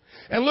amen?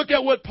 And look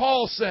at what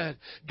Paul said.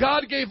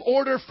 God gave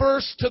order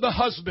first to the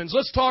husbands.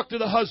 Let's talk to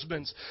the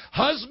husbands.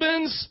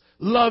 Husbands,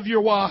 love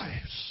your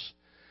wives.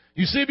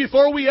 You see,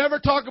 before we ever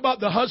talk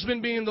about the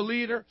husband being the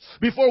leader,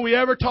 before we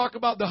ever talk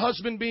about the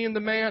husband being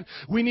the man,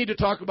 we need to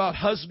talk about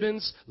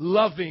husbands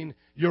loving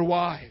your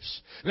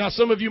wives. Now,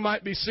 some of you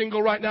might be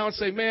single right now and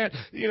say, man,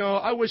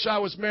 I wish I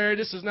was married.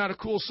 This is not a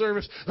cool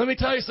service. Let me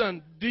tell you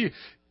something.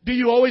 Do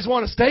you always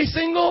want to stay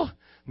single?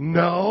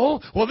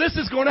 No. Well, this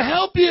is going to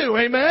help you.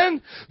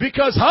 Amen?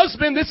 Because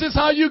husband, this is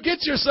how you get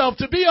yourself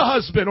to be a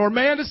husband. Or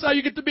man, this is how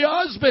you get to be a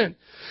husband.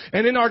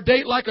 And in our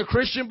Date Like a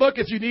Christian book,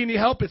 if you need any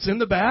help, it's in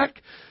the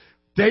back.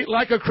 Date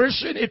Like a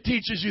Christian, it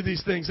teaches you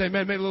these things.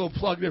 Amen. Made a little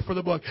plug there for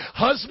the book.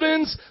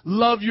 Husbands,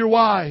 love your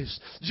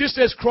wives. Just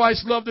as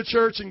Christ loved the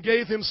church and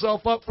gave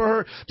himself up for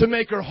her to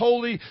make her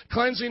holy,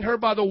 cleansing her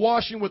by the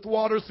washing with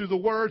water through the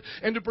word,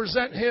 and to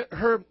present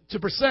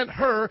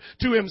her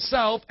to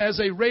himself as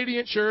a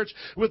radiant church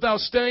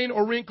without stain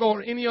or wrinkle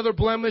or any other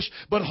blemish,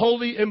 but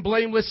holy and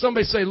blameless.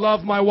 Somebody say,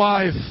 love my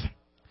wife.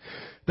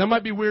 That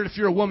might be weird if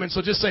you're a woman,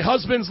 so just say,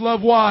 husbands,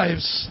 love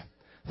wives.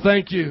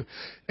 Thank you.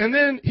 And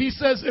then he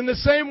says, in the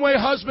same way,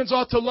 husbands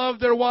ought to love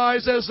their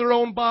wives as their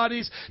own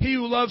bodies. He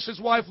who loves his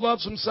wife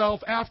loves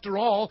himself. After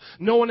all,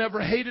 no one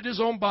ever hated his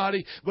own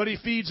body, but he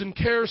feeds and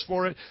cares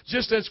for it,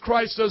 just as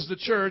Christ does the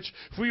church.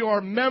 For we are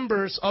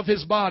members of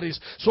his bodies.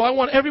 So I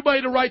want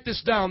everybody to write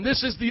this down.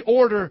 This is the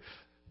order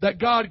that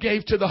God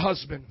gave to the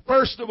husband.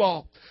 First of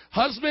all,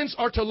 husbands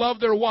are to love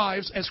their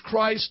wives as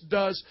Christ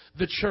does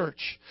the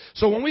church.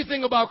 So when we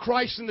think about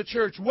Christ and the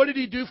church, what did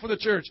he do for the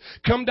church?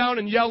 Come down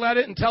and yell at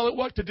it and tell it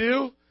what to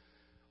do?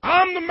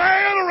 I'm the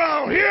man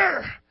around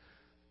here.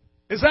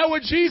 Is that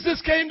what Jesus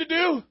came to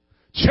do?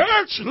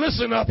 Church,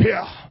 listen up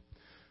here.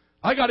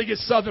 I got to get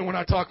southern when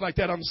I talk like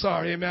that. I'm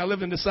sorry. Amen. I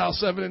lived in the South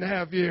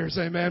 7.5 years.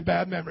 Amen.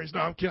 Bad memories.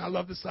 No, I'm kidding. I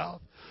love the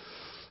South.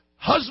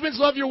 Husbands,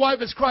 love your wife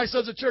as Christ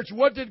does the church.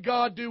 What did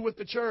God do with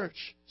the church?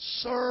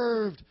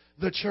 Served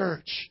the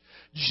church.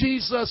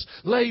 Jesus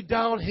laid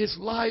down his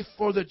life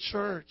for the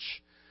church.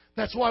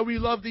 That's why we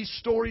love these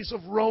stories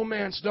of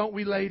romance, don't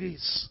we,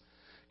 ladies?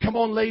 Come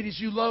on, ladies,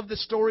 you love the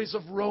stories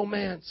of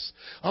romance,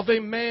 of a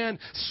man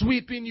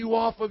sweeping you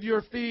off of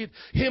your feet,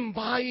 him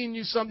buying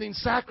you something,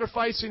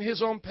 sacrificing his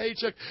own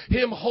paycheck,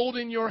 him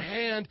holding your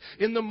hand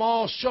in the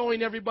mall,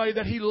 showing everybody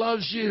that he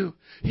loves you.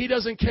 He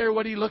doesn't care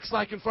what he looks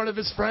like in front of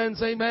his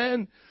friends,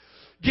 amen?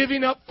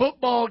 Giving up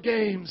football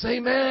games,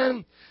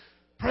 amen?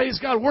 Praise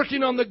God,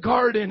 working on the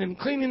garden and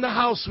cleaning the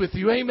house with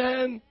you,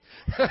 amen?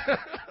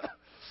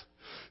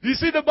 You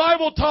see, the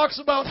Bible talks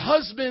about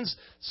husbands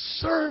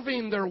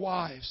serving their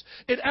wives.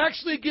 It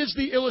actually gives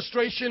the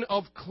illustration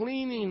of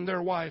cleaning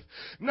their wife.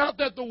 Not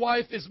that the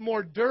wife is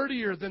more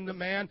dirtier than the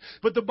man,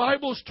 but the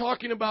Bible is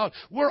talking about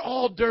we're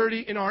all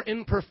dirty in our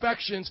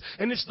imperfections,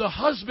 and it's the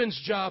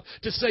husband's job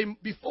to say,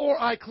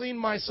 before I clean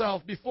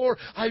myself, before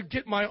I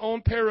get my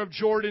own pair of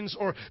Jordans,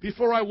 or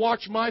before I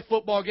watch my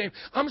football game,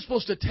 I'm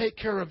supposed to take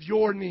care of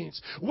your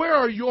needs. Where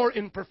are your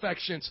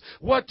imperfections?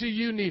 What do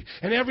you need?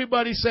 And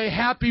everybody say,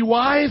 happy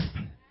wife,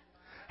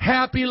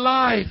 happy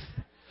life.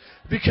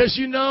 Because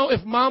you know,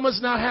 if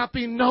mama's not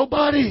happy,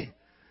 nobody,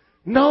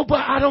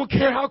 I don't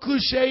care how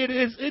cliche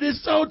it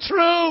is so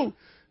true.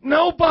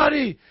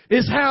 Nobody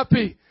is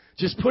happy.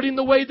 Just putting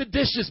away the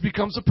dishes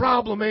becomes a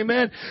problem,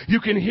 amen? You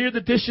can hear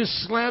the dishes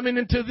slamming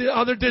into the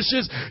other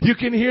dishes. You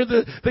can hear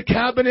the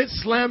cabinet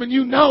slamming.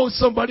 You know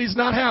somebody's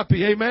not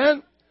happy,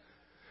 amen?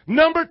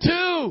 Number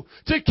 2,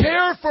 to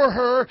care for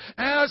her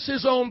as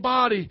his own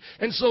body.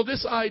 And so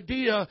this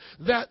idea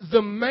that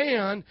the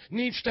man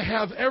needs to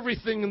have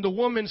everything and the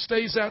woman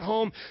stays at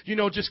home,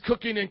 just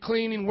cooking and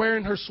cleaning,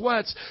 wearing her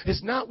sweats,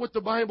 is not what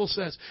the Bible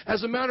says.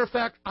 As a matter of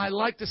fact, I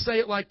like to say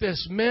it like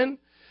this. Men,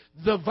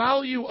 the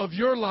value of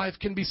your life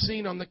can be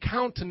seen on the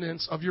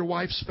countenance of your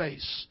wife's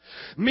face.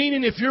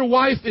 Meaning if your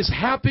wife is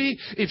happy,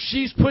 if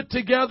she's put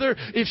together,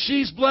 if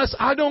she's blessed,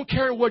 I don't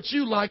care what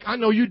you like. I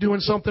know you're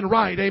doing something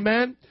right.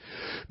 Amen?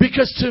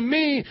 Because to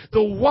me,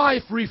 the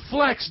wife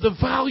reflects the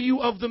value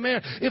of the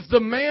man. If the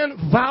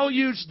man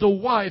values the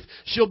wife,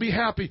 she'll be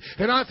happy.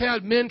 And I've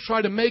had men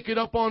try to make it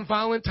up on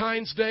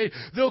Valentine's Day.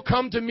 They'll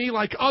come to me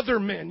like other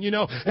men,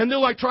 and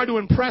they'll try to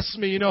impress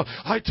me.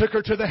 I took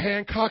her to the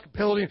Hancock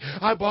building.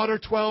 I bought her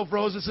 12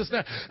 roses, this,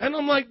 that. And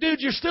I'm like,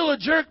 dude, you're still a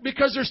jerk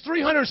because there's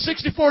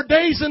 364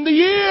 days in the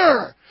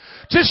year.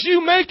 Just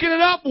you making it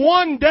up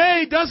one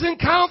day doesn't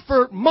count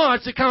for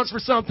much. It counts for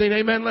something,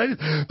 amen, ladies?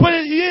 But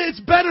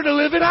it's better to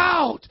live it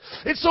out.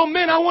 And so,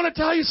 men, I want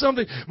to tell you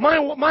something.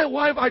 My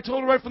wife, I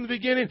told her right from the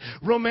beginning,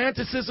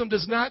 romanticism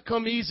does not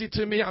come easy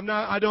to me.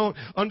 I don't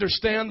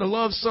understand the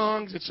love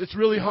songs. It's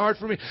really hard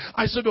for me.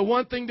 I said, but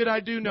one thing that I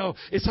do know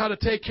is how to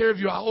take care of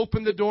you. I'll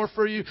open the door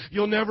for you.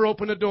 You'll never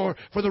open a door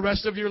for the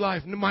rest of your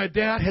life. My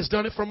dad has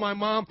done it for my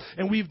mom,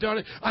 and we've done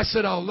it. I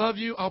said, I'll love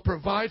you. I'll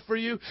provide for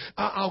you.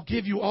 I'll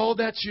give you all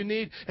that you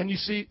need. And you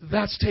see,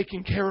 that's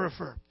taking care of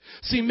her.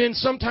 See, men,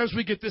 sometimes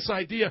we get this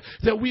idea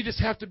that we just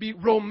have to be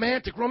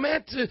romantic.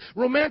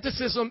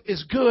 Romanticism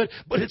is good,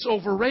 but it's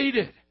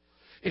overrated.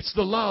 It's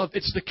the love,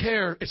 it's the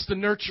care, it's the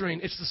nurturing,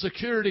 it's the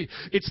security,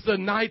 it's the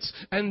nights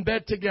in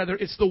bed together,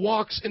 it's the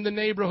walks in the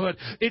neighborhood,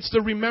 it's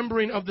the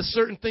remembering of the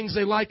certain things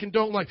they like and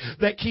don't like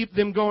that keep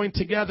them going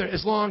together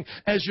as long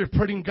as you're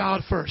putting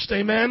God first.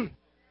 Amen?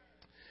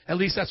 At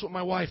least that's what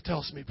my wife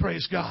tells me.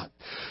 Praise God.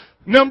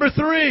 Number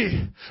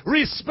 3,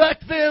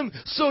 respect them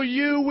so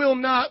you will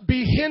not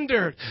be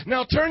hindered.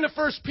 Now turn to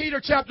 1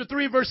 Peter chapter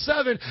 3 verse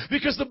 7,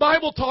 because the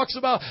Bible talks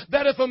about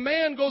that if a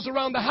man goes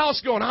around the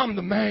house going, I'm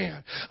the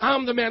man.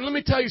 Let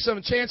me tell you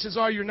something. Chances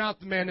are you're not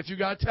the man if you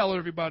got to tell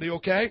everybody,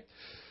 okay?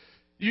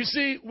 You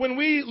see, when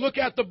we look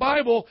at the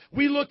Bible,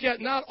 we look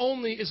at not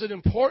only is it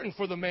important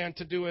for the man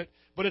to do it,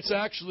 but it's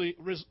actually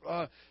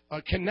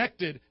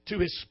connected to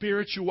his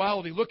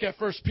spirituality. Look at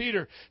 1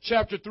 Peter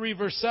chapter 3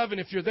 verse 7.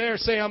 If you're there,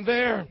 say, I'm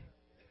there.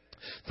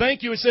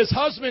 Thank you. It says,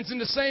 husbands, in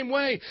the same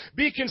way,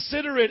 be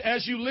considerate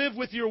as you live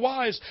with your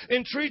wives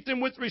and treat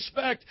them with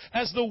respect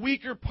as the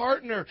weaker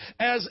partner,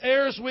 as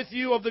heirs with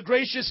you of the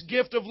gracious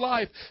gift of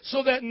life,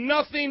 so that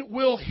nothing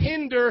will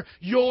hinder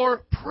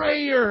your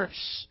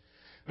prayers.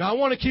 Now, I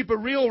want to keep it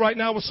real right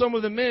now with some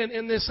of the men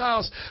in this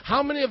house.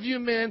 How many of you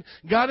men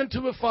got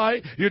into a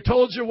fight, you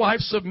told your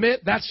wife,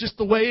 submit, that's just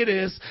the way it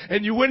is,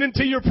 and you went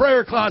into your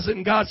prayer closet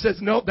and God says,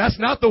 no, that's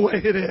not the way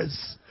it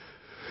is.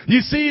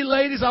 You see,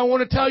 ladies, I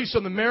want to tell you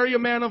something. Marry a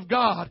man of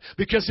God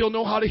because he'll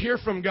know how to hear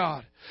from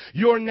God.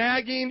 Your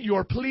nagging,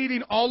 your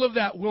pleading, all of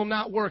that will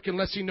not work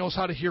unless he knows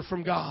how to hear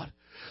from God.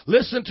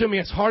 Listen to me,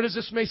 as hard as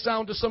this may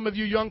sound to some of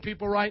you young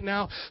people right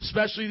now,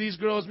 especially these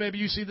girls, maybe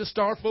you see the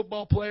star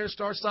football player,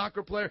 star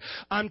soccer player.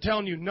 I'm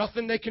telling you,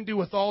 nothing they can do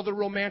with all the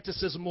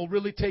romanticism will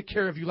really take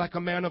care of you like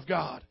a man of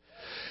God.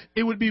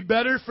 It would be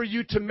better for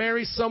you to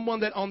marry someone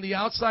that on the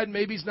outside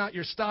maybe is not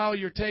your style,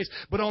 your taste,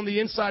 but on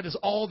the inside is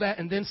all that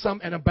and then some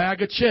and a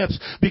bag of chips.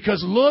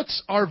 Because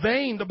looks are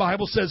vain, the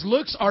Bible says.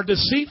 Looks are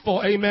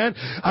deceitful, amen.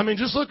 I mean,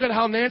 just look at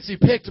how Nancy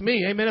picked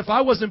me, amen. If I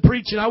wasn't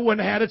preaching, I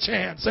wouldn't have had a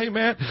chance,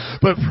 amen.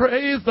 But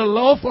praise the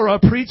Lord for a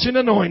preaching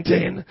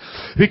anointing.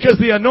 Because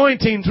the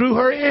anointing drew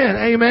her in,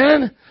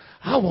 amen.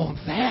 I want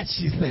that,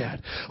 she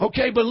said.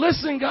 Okay, but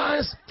listen,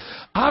 guys,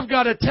 I've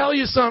got to tell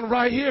you something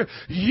right here.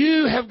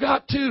 You have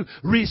got to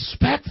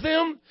respect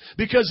them,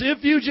 because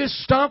if you just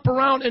stomp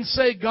around and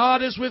say,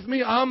 God is with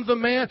me, I'm the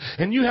man,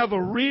 and you have a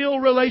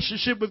real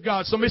relationship with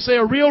God. Somebody say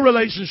a real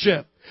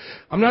relationship.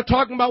 I'm not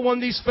talking about one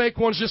of these fake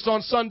ones just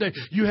on Sunday.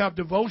 You have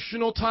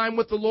devotional time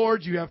with the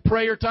Lord. You have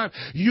prayer time.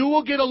 You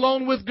will get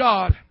alone with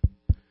God.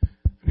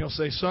 And He'll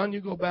say, son,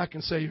 you go back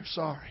and say you're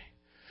sorry.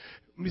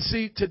 You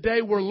see,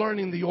 today we're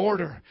learning the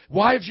order.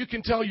 Wives, you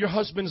can tell your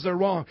husbands they're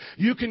wrong.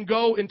 You can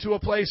go into a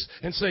place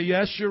and say,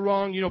 yes, you're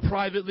wrong.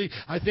 Privately,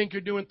 I think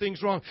you're doing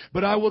things wrong.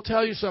 But I will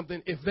tell you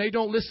something. If they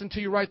don't listen to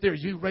you right there,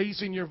 you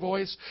raising your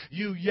voice,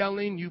 you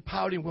yelling, you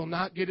pouting will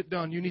not get it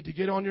done. You need to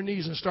get on your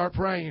knees and start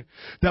praying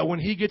that when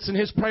he gets in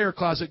his prayer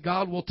closet,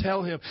 God will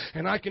tell him.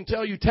 And I can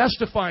tell you,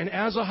 testifying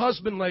as a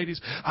husband,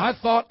 ladies, I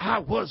thought I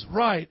was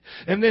right.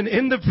 And then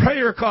in the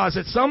prayer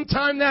closet,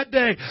 sometime that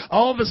day,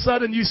 all of a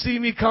sudden you see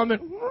me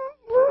coming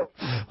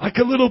like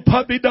a little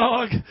puppy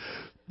dog.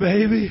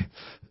 Baby,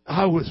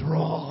 I was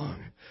wrong.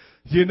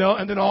 You know,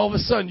 and then all of a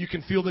sudden you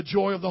can feel the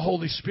joy of the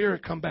Holy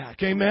Spirit come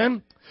back.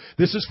 Amen?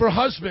 This is for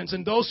husbands,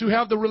 and those who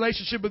have the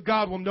relationship with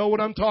God will know what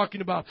I'm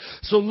talking about.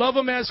 So love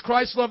them as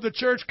Christ loved the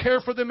church,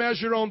 care for them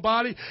as your own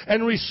body,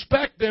 and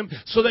respect them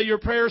so that your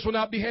prayers will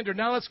not be hindered.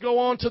 Now let's go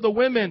on to the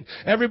women.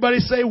 Everybody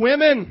say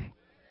women.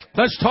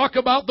 Let's talk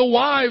about the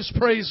wives,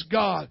 praise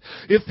God.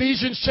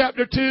 Ephesians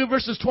chapter 2,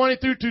 verses 20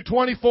 through to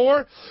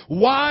 24.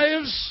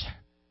 Wives.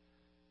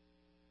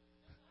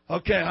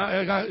 Okay,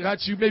 I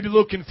got you maybe a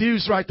little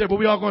confused right there, but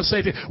we all going to say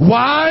it.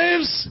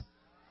 Wives,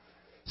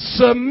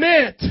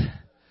 submit.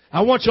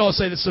 I want you all to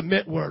say the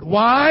submit word.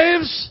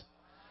 Wives,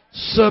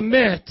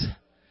 submit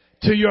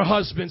to your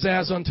husbands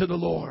as unto the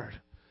Lord.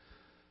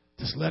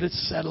 Just let it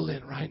settle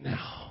in right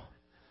now.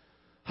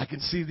 I can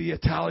see the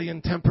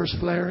Italian tempers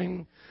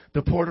flaring,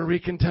 the Puerto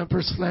Rican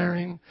tempers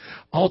flaring,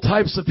 all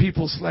types of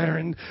people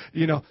flaring,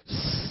 you know.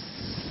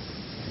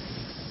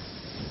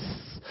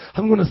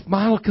 I'm going to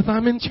smile because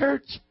I'm in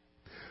church.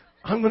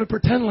 I'm going to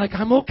pretend like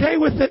I'm okay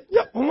with it.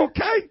 Yep, I'm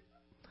okay.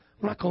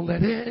 I'm not going to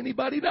let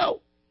anybody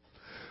know.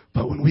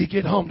 But when we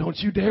get home, don't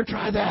you dare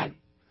try that.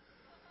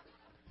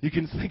 You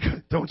can think,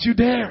 don't you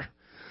dare.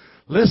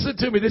 Listen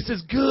to me. This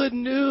is good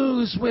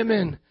news,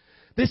 women.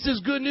 This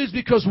is good news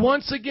because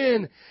once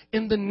again,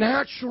 in the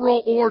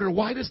natural order,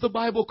 why does the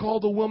Bible call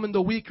the woman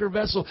the weaker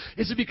vessel?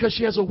 Is it because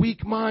she has a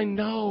weak mind?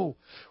 No.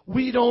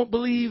 We don't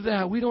believe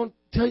that. We don't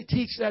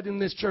teach that in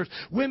this church.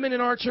 Women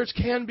in our church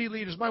can be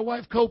leaders. My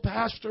wife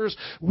co-pastors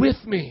with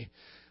me.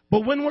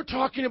 But when we're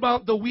talking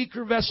about the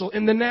weaker vessel,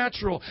 in the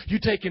natural, you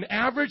take an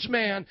average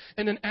man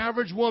and an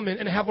average woman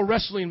and have a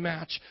wrestling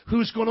match.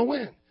 Who's going to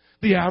win?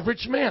 The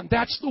average man.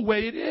 That's the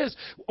way it is.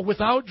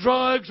 Without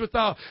drugs,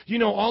 without,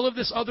 all of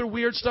this other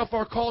weird stuff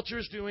our culture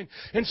is doing.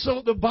 And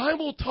so the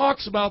Bible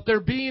talks about there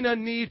being a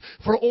need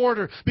for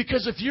order.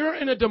 Because if you're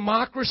in a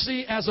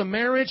democracy as a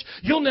marriage,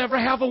 you'll never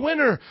have a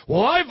winner.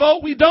 Well, I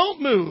vote we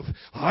don't move.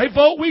 I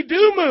vote we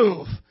do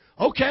move.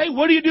 Okay,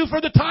 what do you do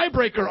for the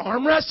tiebreaker?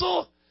 Arm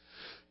wrestle?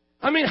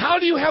 I mean, how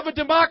do you have a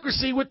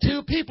democracy with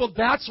two people?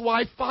 That's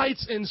why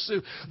fights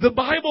ensue. The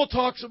Bible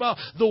talks about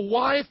the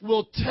wife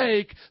will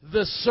take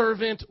the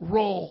servant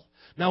role.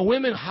 Now,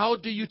 women, how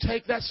do you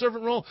take that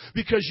servant role?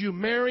 Because you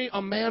marry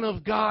a man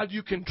of God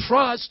you can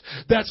trust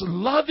that's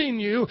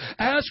loving you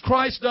as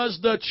Christ does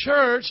the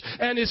church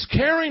and is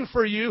caring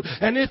for you.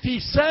 And if he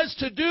says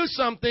to do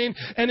something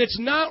and it's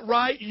not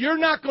right, you're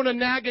not going to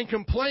nag and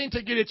complain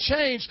to get it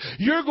changed.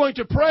 You're going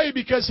to pray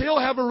because he'll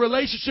have a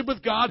relationship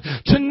with God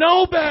to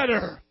know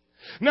better.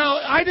 Now,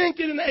 I didn't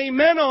get an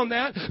amen on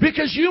that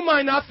because you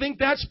might not think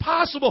that's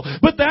possible.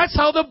 But that's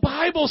how the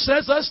Bible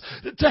says us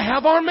to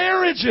have our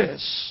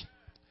marriages.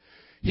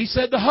 He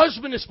said the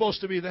husband is supposed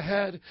to be the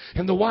head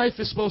and the wife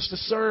is supposed to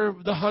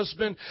serve the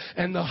husband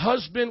and the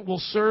husband will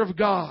serve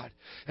God.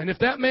 And if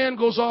that man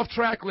goes off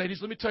track,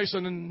 ladies, let me tell you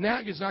something,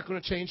 nag is not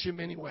going to change him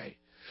anyway.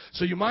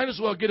 So you might as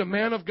well get a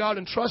man of God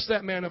and trust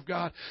that man of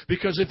God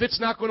because if it's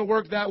not going to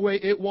work that way,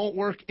 it won't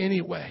work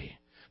anyway.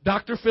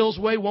 Dr. Phil's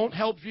way won't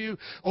help you.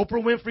 Oprah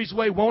Winfrey's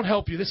way won't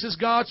help you. This is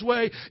God's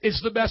way.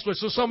 It's the best way.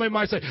 So somebody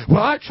might say,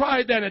 well, I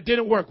tried that and it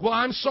didn't work. Well,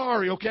 I'm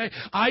sorry, okay?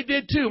 I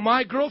did too.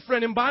 My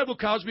girlfriend in Bible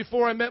college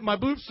before I met my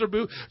booster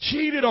boo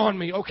cheated on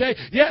me, okay?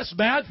 Yes,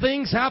 bad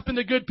things happen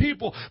to good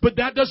people, but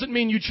that doesn't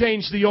mean you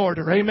change the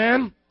order.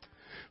 Amen?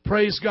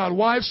 Praise God.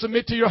 Wives,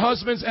 submit to your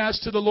husbands as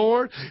to the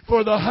Lord.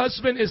 For the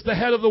husband is the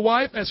head of the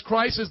wife, as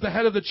Christ is the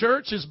head of the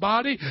church, his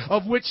body,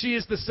 of which he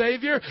is the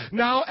Savior.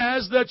 Now,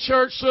 as the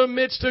church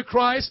submits to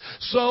Christ,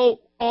 so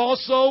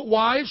also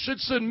wives should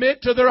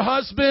submit to their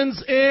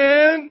husbands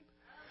in...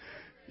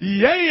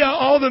 Yeah,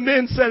 all the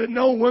men said it.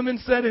 No women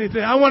said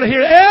anything. I want to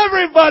hear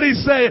everybody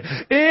say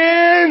it.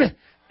 In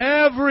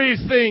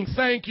everything.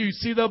 Thank you.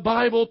 See, the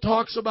Bible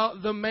talks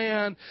about the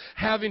man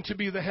having to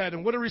be the head.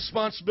 And what a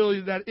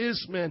responsibility that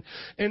is, men.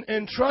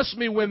 And trust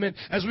me, women,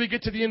 as we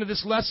get to the end of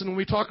this lesson, when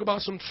we talk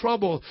about some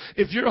trouble,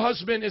 if your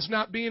husband is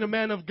not being a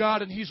man of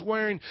God and he's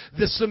wearing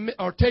the submit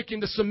or taking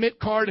the submit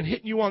card and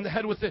hitting you on the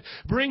head with it,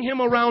 bring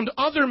him around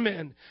other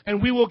men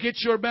and we will get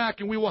your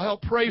back and we will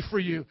help pray for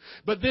you.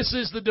 But this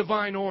is the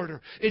divine order.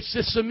 It's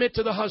to submit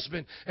to the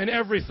husband and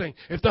everything.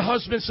 If the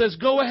husband says,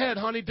 go ahead,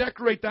 honey,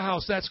 decorate the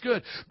house, that's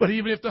good. But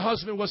even if the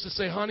husband was to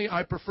say, honey,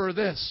 I prefer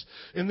this.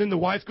 And then the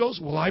wife goes,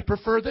 well, I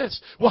prefer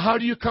this. Well, how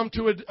do you come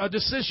to a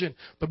decision?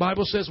 The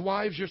Bible says,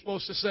 wives, you're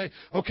supposed to say,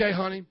 okay,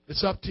 honey,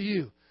 it's up to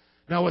you.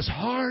 Now, as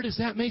hard as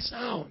that may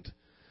sound,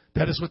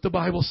 that is what the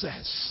Bible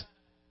says.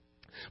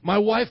 My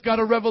wife got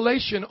a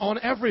revelation on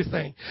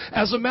everything.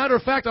 As a matter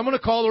of fact, I'm going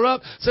to call her up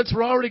since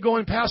we're already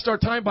going past our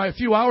time by a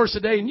few hours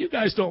today, and you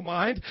guys don't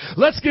mind.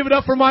 Let's give it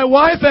up for my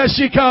wife as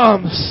she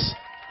comes.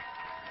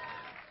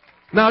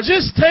 Now,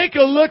 just take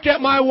a look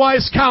at my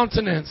wife's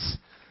countenance.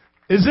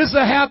 Is this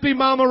a happy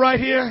mama right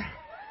here?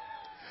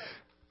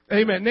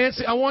 Amen.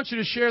 Nancy, I want you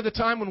to share the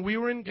time when we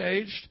were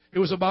engaged. It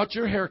was about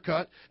your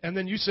haircut, and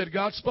then you said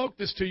God spoke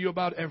this to you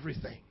about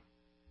everything.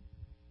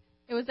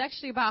 It was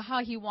actually about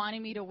how he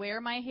wanted me to wear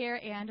my hair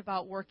and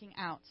about working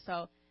out.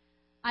 So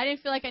I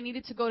didn't feel like I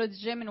needed to go to the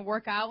gym and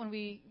work out when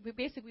we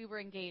were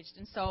engaged.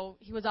 And so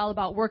he was all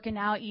about working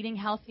out, eating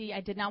healthy.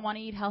 I did not want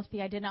to eat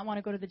healthy. I did not want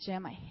to go to the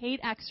gym. I hate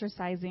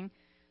exercising.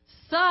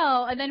 So,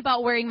 and then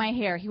about wearing my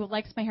hair. He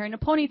likes my hair in a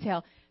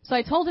ponytail. So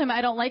I told him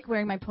I don't like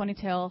wearing my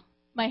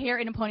hair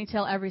in a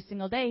ponytail every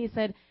single day. He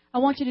said, I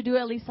want you to do it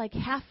at least like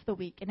half the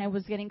week. And I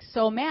was getting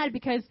so mad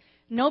because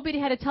nobody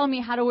had to tell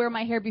me how to wear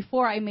my hair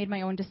before I made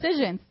my own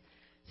decisions.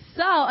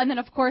 So, and then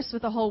of course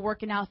with the whole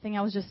working out thing,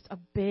 I was just a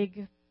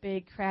big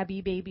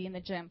crabby baby in the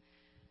gym.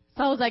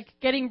 So I was like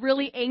getting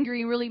really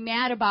angry and really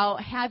mad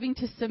about having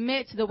to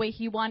submit to the way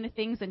he wanted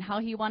things and how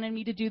he wanted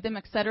me to do them,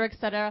 et cetera, et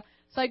cetera.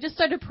 So I just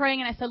started praying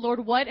and I said,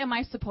 Lord, what am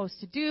I supposed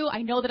to do?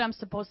 I know that I'm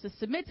supposed to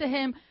submit to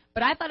him,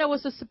 but I thought I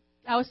was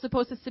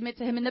supposed to submit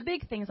to him in the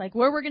big things, like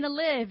where we're going to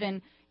live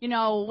and, you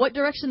know, what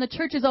direction the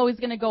church is always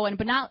going to go in,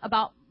 but not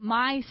about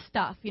my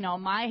stuff, you know,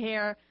 my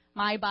hair,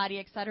 my body,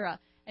 et cetera.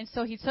 And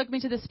so he took me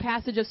to this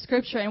passage of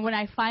Scripture, and when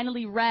I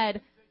finally read,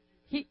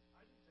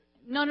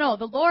 No,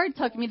 the Lord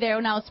took me there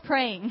when I was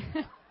praying.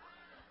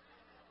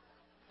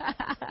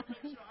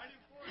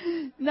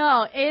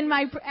 No,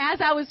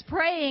 as I was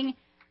praying,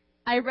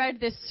 I read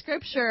this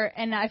scripture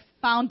and I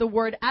found the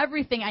word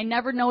everything. I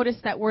never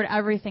noticed that word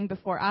everything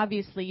before.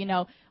 Obviously, you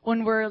know,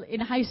 when we're in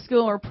high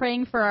school, we're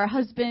praying for our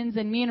husbands,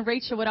 and me and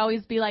Rachel would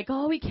always be like,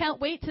 oh, we can't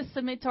wait to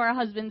submit to our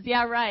husbands.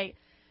 Yeah, right.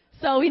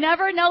 So we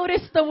never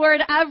noticed the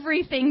word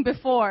everything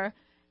before.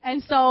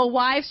 And so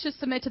wives should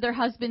submit to their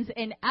husbands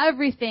in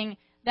everything.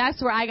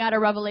 That's where I got a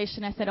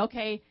revelation. I said,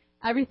 okay,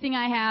 everything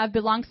I have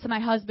belongs to my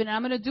husband, and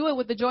I'm going to do it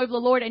with the joy of the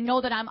Lord and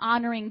know that I'm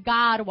honoring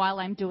God while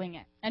I'm doing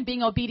it and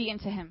being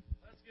obedient to him.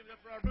 Let's give it up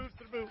for our booth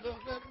to the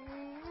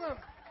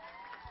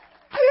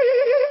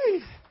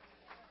booth.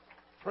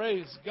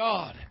 Praise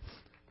God.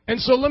 And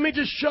so let me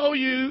just show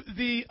you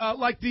the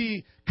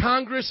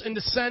Congress and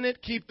the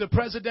Senate keep the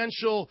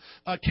presidential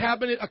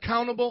cabinet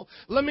accountable.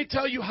 Let me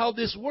tell you how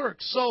this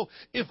works. So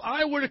if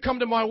I were to come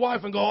to my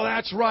wife and go, oh,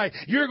 that's right,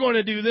 you're going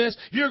to do this,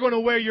 you're going to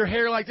wear your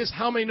hair like this,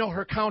 how many know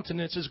her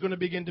countenance is going to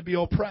begin to be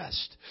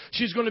oppressed?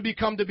 She's going to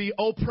become to be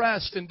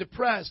oppressed and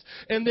depressed.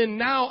 And then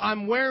now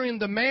I'm wearing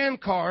the man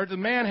card, the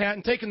man hat,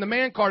 and taking the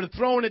man card and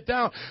throwing it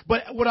down.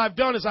 But what I've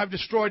done is I've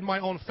destroyed my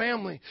own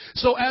family.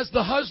 So as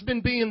the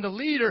husband being the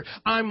leader,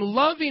 I'm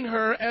loving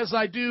her as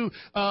I do,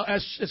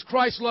 as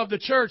Christ loved the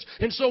church.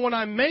 And so when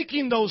I'm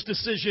making those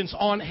decisions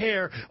on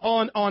hair,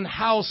 on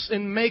house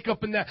and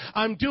makeup and that,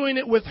 I'm doing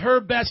it with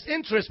her best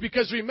interest,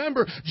 because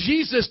remember,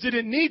 Jesus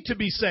didn't need to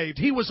be saved.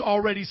 He was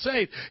already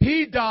saved.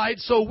 He died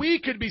so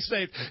we could be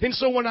saved. And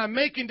so when I'm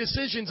making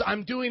decisions,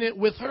 I'm doing it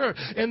with her.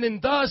 And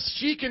then thus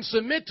she can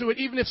submit to it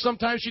even if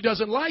sometimes she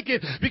doesn't like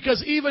it,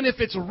 because even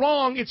if it's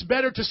wrong, it's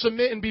better to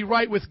submit and be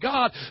right with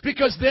God,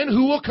 because then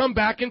who will come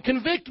back and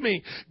convict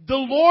me? The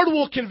Lord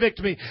will convict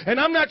me. And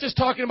I'm not just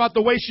talking about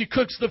the way she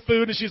cooks the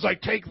food and she's like,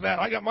 take that.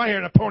 I got my hair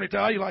in a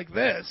ponytail. You like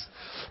this?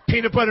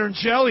 Peanut butter and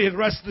jelly the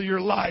rest of your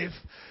life.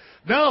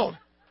 No.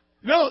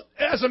 No,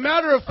 as a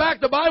matter of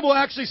fact, the Bible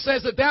actually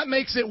says that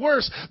makes it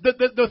worse.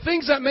 The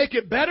things that make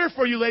it better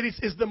for you ladies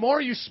is the more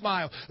you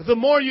smile, the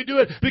more you do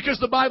it, because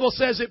the Bible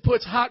says it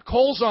puts hot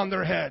coals on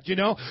their head, you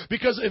know?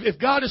 Because if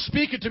God is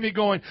speaking to me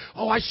going,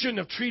 oh, I shouldn't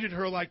have treated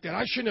her like that.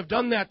 I shouldn't have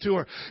done that to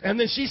her. And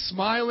then she's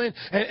smiling,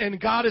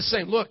 and God is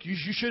saying, look, you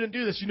shouldn't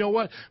do this. You know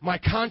what? My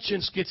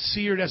conscience gets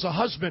seared as a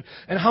husband.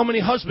 And how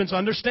many husbands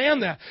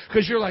understand that?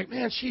 Because you're like,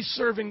 man, she's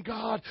serving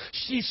God.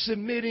 She's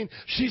submitting.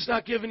 She's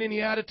not giving any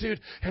attitude.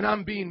 And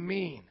I'm being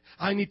mean.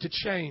 I need to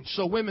change.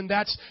 So women,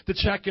 that's the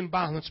check and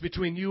balance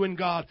between you and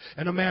God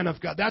and a man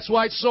of God. That's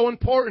why it's so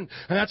important.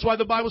 And that's why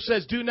the Bible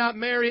says, do not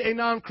marry a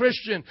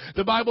non-Christian.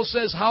 The Bible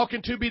says, how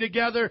can two be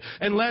together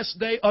unless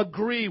they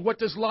agree? What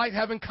does light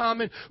have in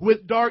common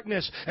with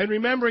darkness? And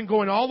remembering,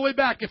 going all the way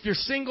back, if you're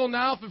single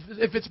now,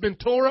 if it's been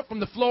tore up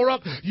from the floor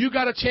up, you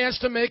got a chance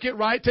to make it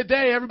right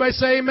today. Everybody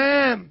say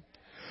amen.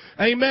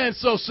 Amen.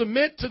 So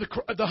submit to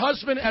the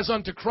husband as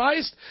unto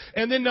Christ.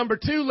 And then number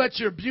 2, let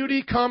your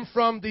beauty come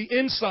from the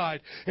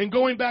inside. And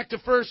going back to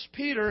 1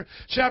 Peter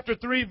chapter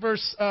 3,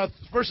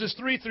 verses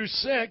 3 through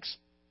 6,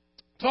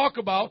 talk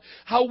about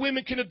how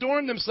women can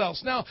adorn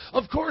themselves. Now,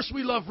 of course,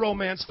 we love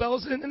romance,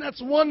 fellas, and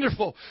that's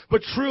wonderful.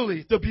 But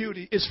truly, the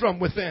beauty is from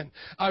within.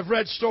 I've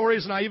read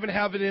stories, and I even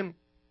have it in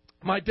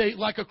my Date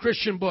Like a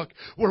Christian book,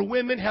 where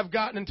women have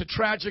gotten into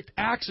tragic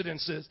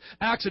accidents,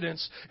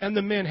 and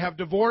the men have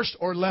divorced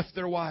or left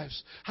their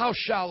wives. How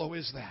shallow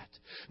is that?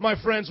 My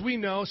friends, we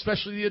know,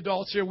 especially the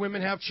adults here,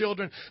 women have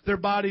children, their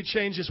body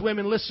changes.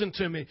 Women, listen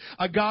to me.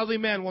 A godly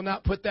man will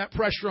not put that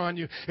pressure on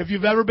you. If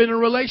you've ever been in a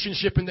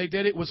relationship and they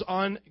did, it was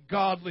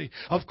ungodly.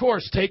 Of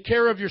course, take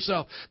care of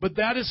yourself. But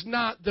that is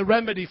not the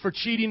remedy for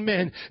cheating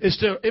men, is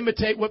to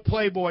imitate what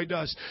Playboy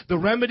does. The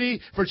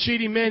remedy for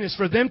cheating men is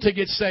for them to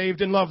get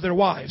saved and love their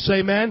wives.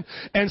 Amen?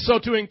 And so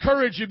to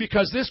encourage you,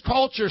 because this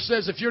culture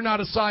says if you're not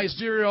a size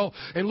 0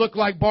 and look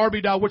like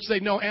Barbie doll, which they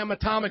know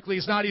anatomically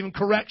is not even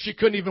correct, she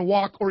couldn't even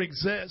walk or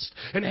exist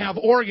and have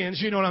organs,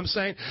 you know what I'm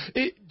saying?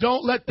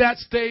 Don't let that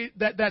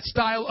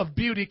style of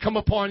beauty come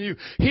upon you.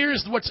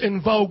 Here's what's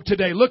in vogue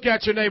today. Look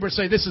at your neighbor and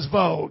say, this is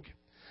vogue.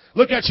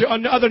 Look at your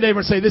other neighbor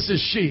and say, this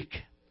is chic.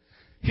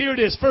 Here it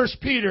is, 1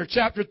 Peter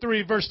chapter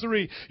 3, verse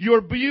 3.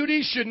 Your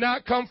beauty should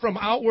not come from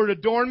outward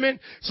adornment,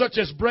 such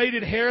as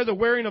braided hair, the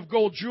wearing of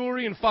gold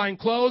jewelry, and fine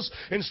clothes.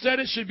 Instead,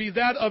 it should be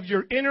that of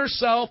your inner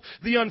self,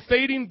 the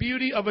unfading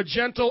beauty of a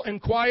gentle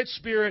and quiet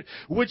spirit,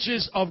 which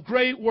is of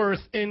great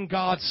worth in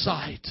God's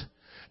sight.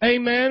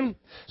 Amen.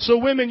 So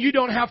women, you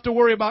don't have to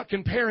worry about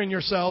comparing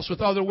yourselves with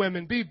other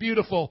women. Be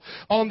beautiful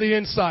on the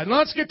inside. Now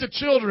let's get to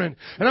children.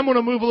 And I'm going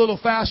to move a little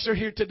faster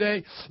here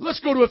today. Let's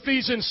go to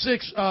Ephesians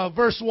 6,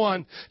 verse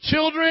 1.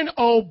 Children,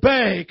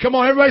 obey. Come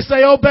on, everybody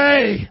say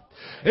obey.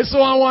 And so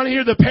I want to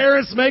hear the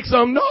parents make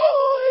some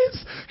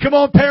noise. Come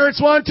on,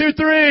 parents, 1, 2,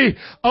 3.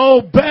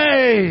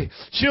 Obey.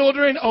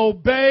 Children,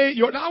 obey.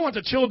 Now, I want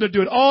the children to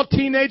do it. All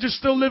teenagers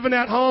still living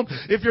at home.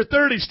 If you're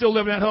 30, still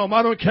living at home.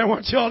 I don't care. I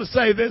want y'all to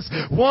say this.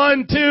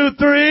 1, 2,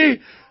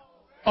 3.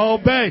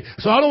 Obey.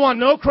 So I don't want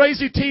no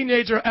crazy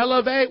teenager,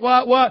 elevate,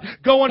 what,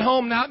 going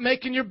home, not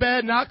making your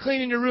bed, not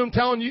cleaning your room,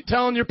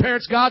 telling your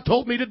parents, God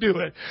told me to do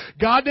it.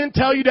 God didn't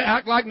tell you to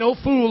act like no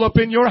fool up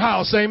in your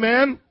house.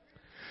 Amen.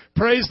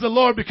 Praise the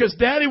Lord, because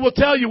Daddy will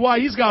tell you why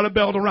he's got a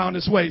belt around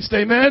his waist.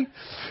 Amen?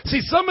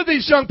 See, some of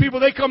these young people,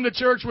 they come to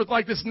church with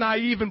like this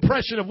naive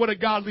impression of what a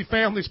godly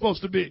family's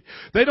supposed to be.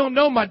 They don't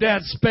know my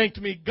dad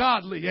spanked me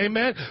godly.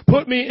 Amen?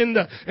 Put me in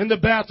the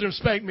bathroom,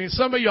 spanked me. And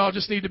some of y'all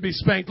just need to be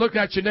spanked. Look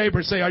at your neighbor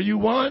and say, are you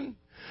one?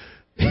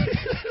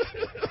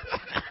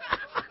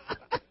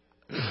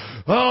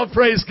 Oh,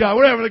 praise God.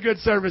 We're having a good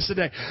service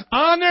today.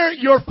 Honor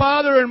your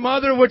father and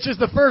mother, which is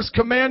the first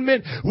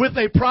commandment, with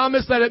a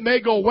promise that it may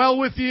go well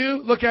with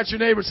you. Look at your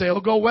neighbor and say, it'll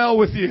go well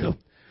with you.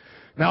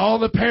 Now, all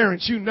the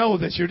parents, you know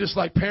this. You're just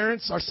like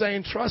parents are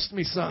saying, trust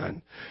me,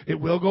 son. It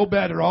will go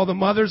better. All the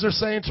mothers are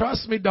saying,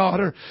 trust me,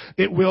 daughter.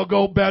 It will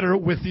go better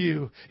with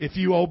you if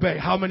you obey.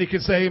 How many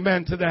can say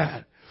amen to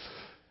that?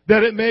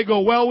 That it may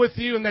go well with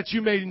you and that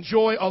you may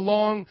enjoy a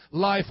long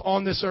life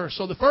on this earth.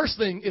 So the first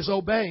thing is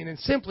obeying. And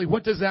simply,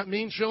 what does that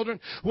mean, children?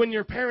 When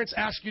your parents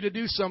ask you to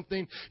do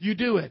something, you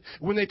do it.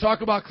 When they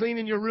talk about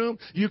cleaning your room,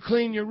 you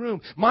clean your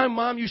room. My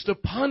mom used to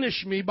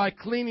punish me by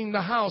cleaning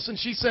the house. And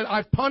she said,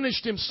 I've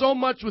punished him so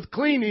much with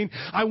cleaning,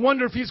 I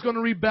wonder if he's going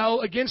to rebel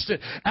against it.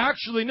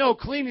 Actually, no,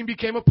 cleaning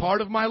became a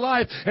part of my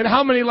life. And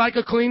how many like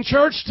a clean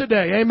church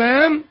today?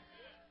 Amen?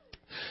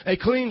 A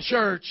clean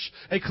church,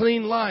 a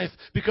clean life,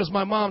 because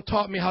my mom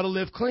taught me how to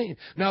live clean.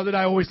 Now, did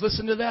I always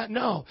listen to that?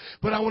 No.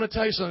 But I want to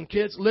tell you something,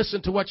 kids.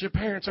 Listen to what your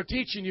parents are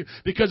teaching you,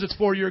 because it's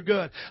for your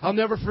good. I'll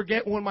never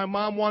forget when my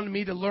mom wanted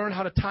me to learn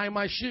how to tie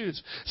my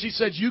shoes. She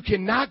said, you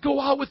cannot go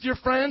out with your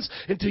friends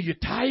until you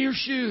tie your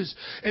shoes.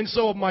 And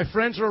so my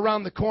friends were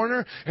around the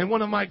corner, and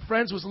one of my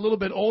friends was a little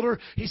bit older.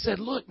 He said,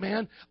 look,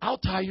 man, I'll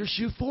tie your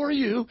shoe for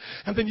you,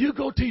 and then you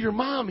go to your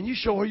mom and you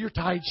show her your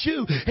tied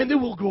shoe, and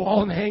then we'll go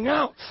all and hang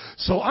out.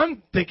 So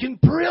I'm thinking,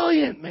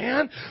 brilliant,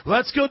 man.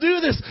 Let's go do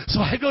this.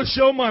 So I go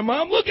show my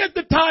mom, look at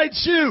the tied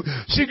shoe.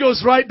 She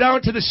goes right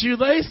down to the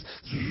shoelace,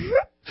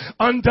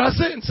 undoes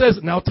it, and says,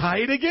 now tie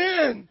it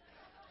again.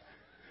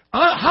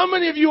 How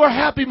many of you are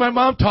happy my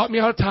mom taught me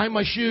how to tie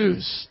my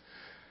shoes?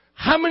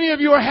 How many of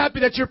you are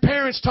happy that your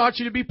parents taught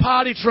you to be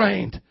potty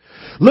trained?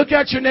 Look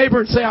at your neighbor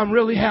and say, I'm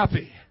really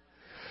happy.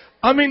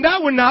 I mean,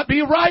 that would not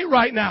be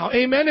right now.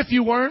 Amen. If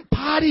you weren't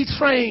potty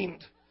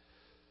trained.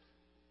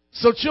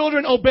 So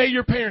children, obey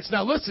your parents.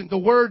 Now listen, the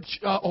word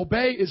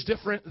obey is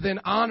different than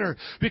honor,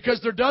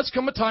 because there does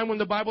come a time when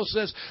the Bible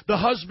says the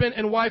husband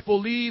and wife will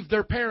leave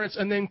their parents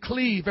and then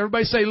cleave.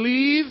 Everybody say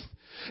leave.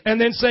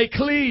 And then say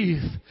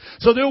cleave.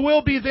 So there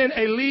will be then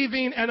a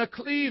leaving and a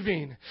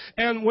cleaving.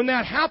 And when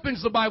that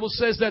happens, the Bible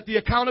says that the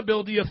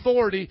accountability,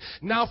 authority,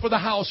 now for the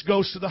house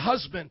goes to the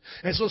husband.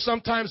 And so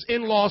sometimes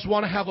in-laws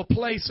want to have a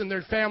place in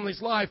their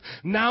family's life.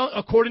 Now,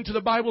 according to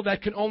the Bible,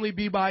 that can only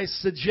be by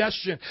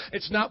suggestion.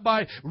 It's not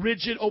by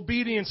rigid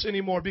obedience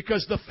anymore,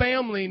 because the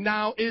family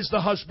now is the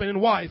husband and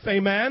wife.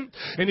 Amen?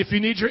 And if you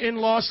need your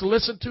in-laws to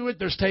listen to it,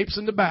 there's tapes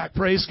in the back.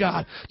 Praise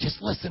God.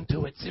 Just listen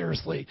to it,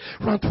 seriously.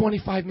 Around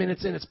 25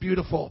 minutes in, it's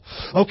beautiful.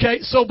 Okay,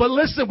 but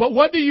listen, but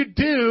what do you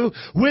do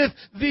with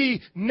the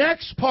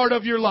next part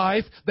of your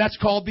life that's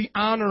called the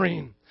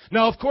honoring?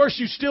 Now, of course,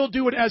 you still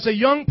do it as a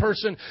young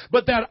person,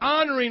 but that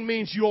honoring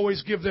means you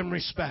always give them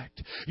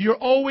respect. You're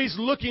always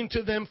looking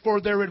to them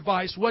for their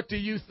advice. What do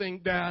you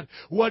think, Dad?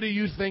 What do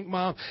you think,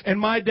 Mom? And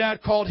my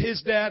dad called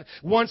his dad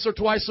once or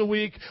twice a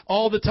week,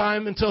 all the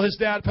time until his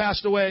dad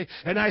passed away,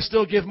 and I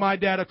still give my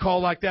dad a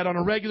call like that on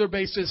a regular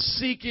basis,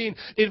 seeking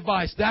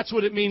advice. That's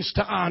what it means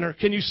to honor.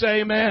 Can you say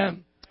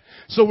amen?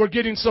 So we're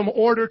getting some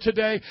order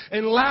today.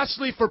 And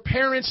lastly, for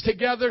parents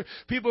together,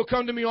 people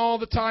come to me all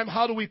the time.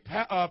 How do we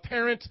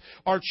parent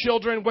our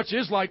children, which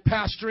is like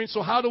pastoring?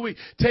 So how do we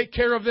take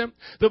care of them?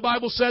 The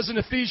Bible says in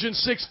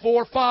Ephesians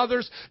 6:4,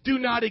 fathers, do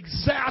not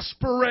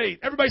exasperate.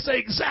 Everybody say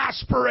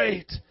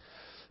exasperate.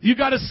 You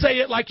got to say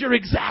it like you're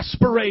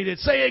exasperated.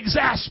 Say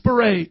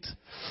exasperate.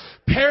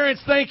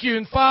 Parents, thank you.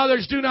 And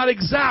fathers, do not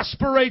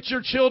exasperate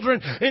your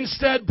children.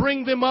 Instead,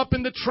 bring them up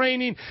in the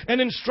training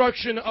and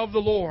instruction of the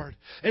Lord.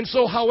 And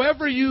so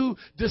however you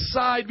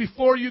decide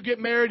before you get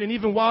married and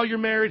even while you're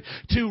married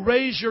to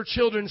raise your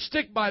children,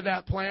 stick by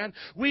that plan.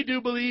 We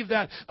do believe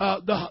that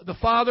the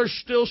father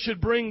still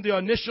should bring the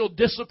initial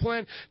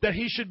discipline, that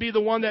he should be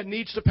the one that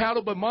needs to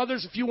paddle. But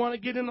mothers, if you want to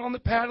get in on the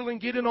paddling,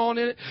 get in on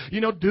it.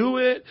 Do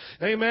it.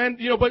 Amen.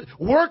 But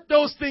work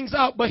those things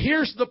out. But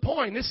here's the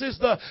point. This is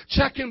the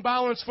check and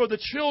balance for the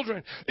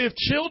children. If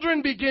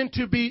children begin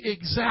to be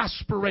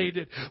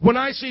exasperated, when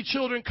I see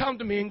children come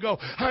to me and go,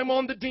 I'm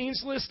on the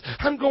dean's list,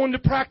 I'm going to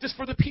practice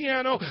for the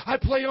piano, I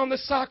play on the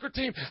soccer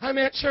team, I'm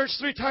at church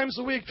 3 times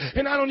a week,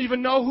 and I don't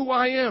even know who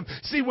I am.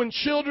 See, when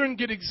children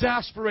get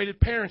exasperated,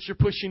 parents, you're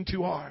pushing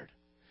too hard.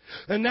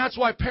 And that's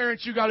why,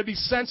 parents, you got to be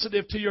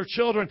sensitive to your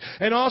children.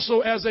 And also,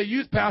 as a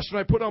youth pastor,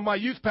 I put on my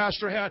youth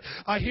pastor hat,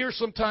 I hear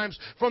sometimes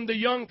from the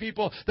young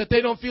people that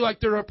they don't feel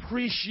like they're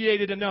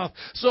appreciated enough.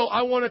 So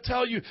I want to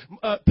tell you,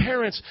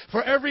 parents,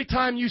 for every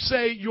time you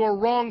say you're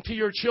wrong to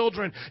your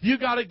children, you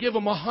got to give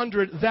them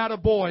 100 that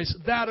of boys,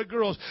 that of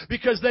girls,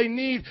 because they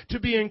need to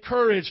be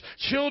encouraged.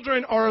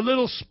 Children are a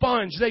little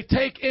sponge. They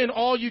take in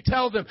all you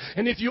tell them.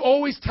 And if you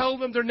always tell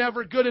them they're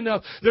never good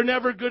enough, they're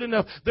never good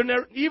enough.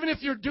 Even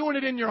if you're doing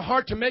it in your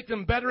heart to make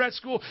them better at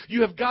school,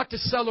 you have got to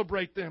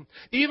celebrate them.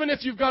 Even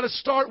if you've got to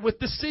start with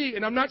the C,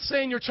 and I'm not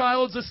saying your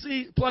child's a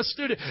C plus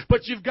student,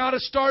 but you've got to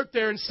start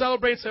there and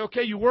celebrate and say,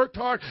 okay, you worked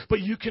hard,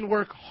 but you can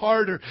work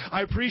harder.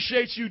 I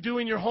appreciate you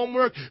doing your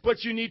homework,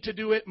 but you need to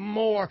do it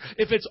more.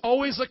 If it's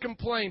always a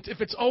complaint,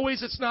 if it's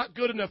always it's not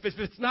good enough, if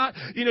it's not,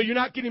 you're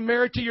not getting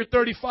married till you're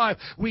 35,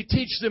 we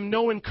teach them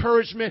no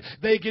encouragement.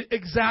 They get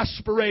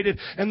exasperated,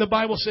 and the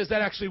Bible says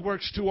that actually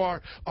works to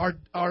our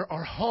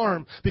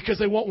harm, because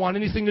they won't want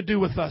anything to do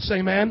with us.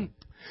 Amen.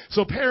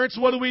 So parents,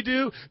 what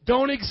do?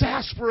 Don't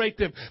exasperate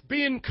them.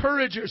 Be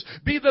encouragers.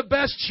 Be the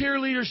best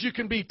cheerleaders you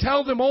can be.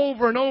 Tell them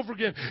over and over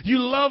again you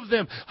love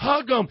them.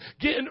 Hug them.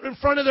 Get in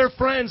front of their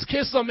friends.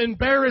 Kiss them.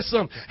 Embarrass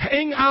them.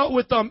 Hang out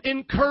with them.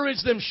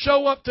 Encourage them.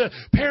 Show up to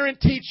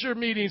parent-teacher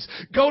meetings.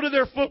 Go to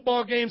their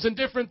football games and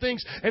different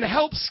things, and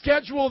help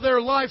schedule their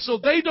life so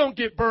they don't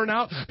get burnt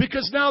out,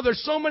 because now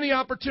there's so many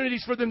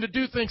opportunities for them to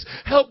do things.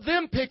 Help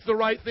them pick the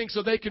right thing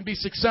so they can be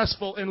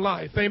successful in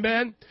life.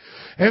 Amen?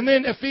 And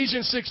then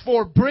Ephesians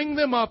 6:4, bring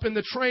them up in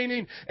the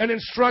training and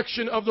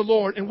instruction of the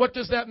Lord. And what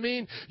does that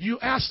mean? You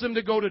ask them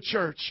to go to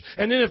church.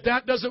 And then if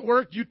that doesn't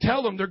work, you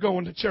tell them they're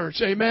going to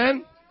church.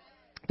 Amen?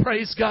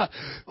 Praise God.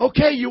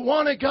 Okay, you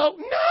want to go?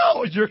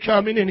 No, you're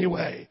coming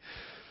anyway.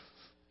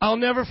 I'll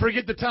never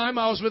forget the time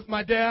I was with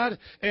my dad,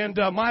 and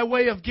my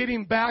way of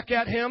getting back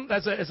at him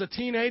as a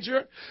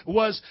teenager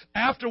was,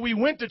 after we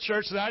went to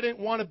church that I didn't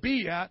want to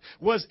be at,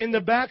 was in the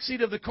back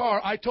seat of the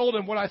car. I told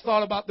him what I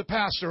thought about the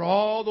pastor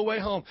all the way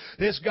home.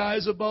 This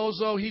guy's a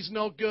bozo. He's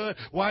no good.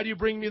 Why do you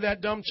bring me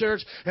that dumb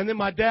church? And then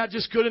my dad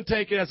just couldn't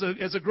take it.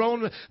 As a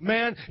grown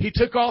man, he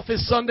took off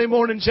his Sunday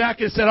morning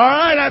jacket and said, all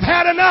right, I've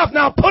had enough.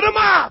 Now put him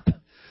up.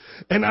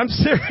 And I'm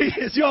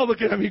serious. Y'all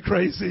looking at me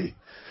crazy.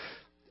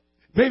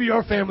 Maybe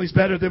your family's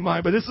better than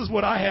mine, but this is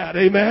what I had.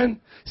 Amen?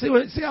 See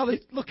how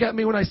they look at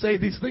me when I say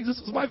these things? This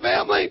is my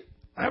family.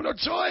 I have no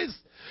choice.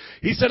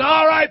 He said,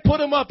 all right, put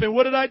him up. And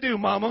what did I do,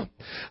 Mama?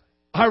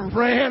 I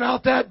ran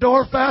out that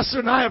door faster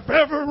than I have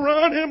ever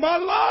run in my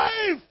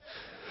life.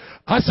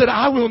 I said,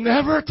 I will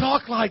never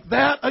talk like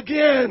that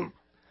again.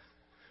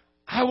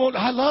 I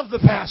love the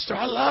pastor.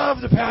 I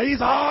love the pastor. He's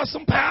an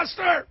awesome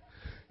pastor.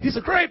 He's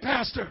a great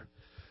pastor.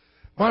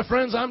 My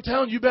friends, I'm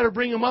telling you, you better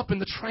bring them up in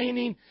the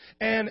training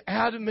and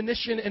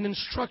admonition and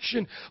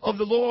instruction of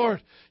the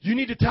Lord. You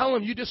need to tell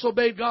them you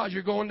disobeyed God,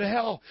 you're going to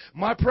hell.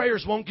 My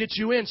prayers won't get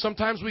you in.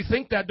 Sometimes we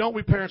think that, don't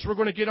we, parents? We're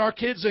going to get our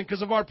kids in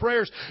because of our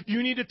prayers.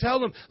 You need to tell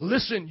them,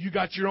 listen, you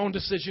got your own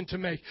decision to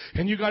make.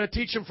 And you got to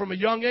teach them from a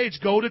young age.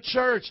 Go to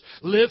church.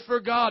 Live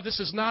for God. This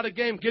is not a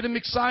game. Get them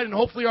excited. And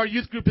hopefully our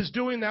youth group is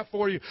doing that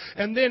for you.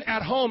 And then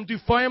at home, do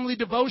family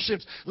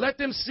devotions. Let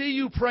them see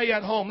you pray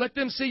at home. Let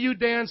them see you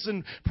dance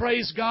and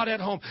praise God at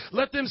home.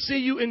 Let them see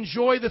you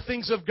enjoy the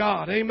things of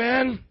God.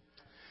 Amen?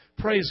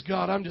 Praise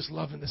God. I'm just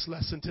loving this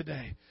lesson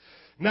today.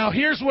 Now,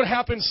 here's what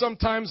happens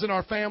sometimes in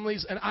our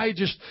families, and I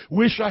just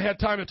wish I had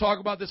time to talk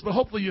about this, but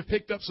hopefully you've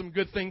picked up some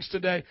good things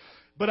today.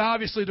 But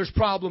obviously there's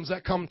problems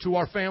that come to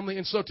our family,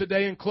 and so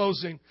today in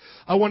closing,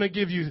 I want to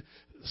give you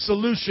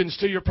solutions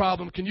to your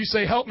problem. Can you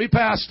say, help me,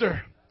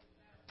 Pastor?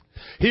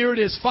 Here it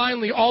is.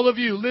 Finally, all of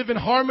you, live in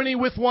harmony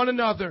with one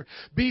another.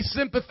 Be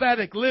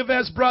sympathetic. Live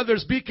as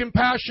brothers. Be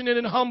compassionate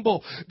and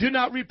humble. Do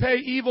not repay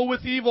evil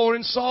with evil or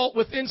insult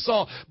with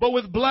insult, but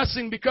with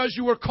blessing, because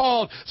you were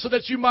called so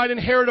that you might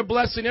inherit a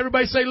blessing.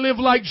 Everybody say, live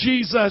like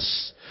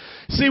Jesus.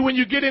 See, when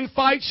you get in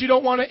fights, you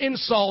don't want to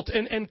insult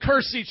and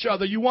curse each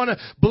other. You want to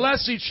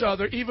bless each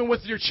other, even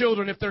with your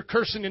children, if they're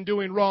cursing and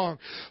doing wrong.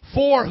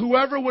 4,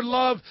 whoever would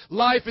love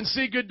life and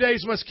see good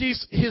days must keep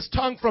his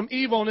tongue from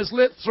evil and his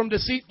lips from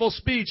deceitful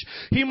speech.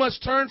 He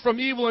must turn from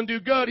evil and do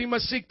good. He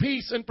must seek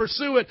peace and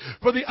pursue it.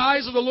 For the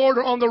eyes of the Lord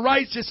are on the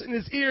righteous, and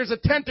his ears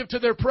attentive to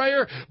their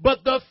prayer.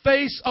 But the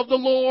face of the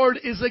Lord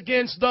is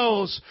against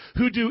those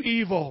who do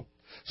evil.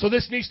 So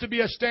this needs to be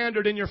a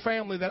standard in your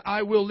family, that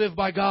I will live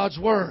by God's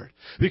word.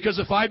 Because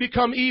if I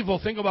become evil,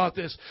 think about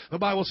this. The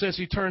Bible says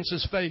he turns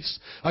his face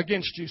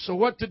against you. So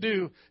what to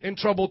do in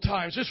troubled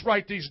times? Just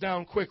write these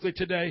down quickly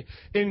today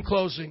in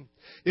closing.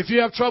 If you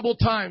have troubled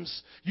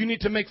times, you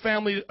need to make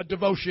family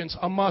devotions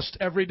a must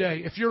every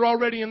day. If you're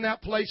already in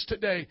that place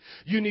today,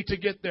 you need to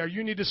get there.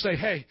 You need to say,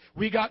 hey,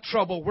 we got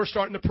trouble. We're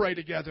starting to pray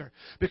together.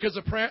 Because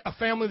a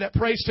family that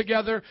prays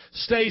together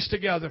stays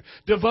together.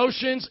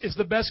 Devotions is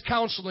the best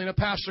counseling a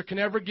pastor can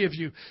ever give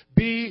you.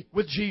 Be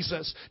with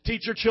Jesus.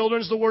 Teach your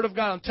children the Word of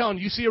God. I'm telling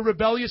you, you see a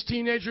rebellious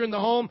teenager in the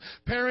home,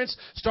 parents,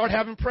 start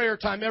having prayer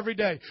time every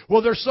day.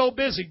 Well, they're so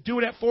busy. Do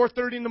it at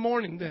 4:30 in the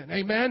morning then.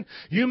 Amen?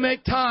 You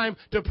make time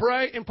to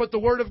pray and put the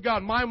Word of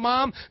God. My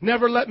mom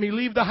never let me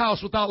leave the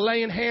house without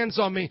laying hands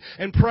on me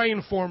and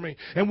praying for me.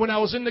 And when I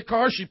was in the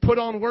car, she put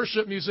on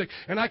worship music.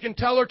 And I can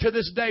tell her to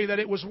this day that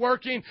it was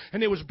working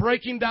and it was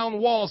breaking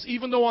down walls.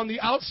 Even though on the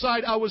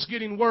outside I was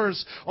getting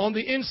worse, on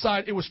the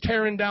inside it was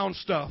tearing down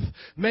stuff.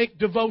 Make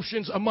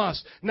devotions a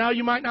must. Now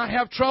you might not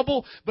have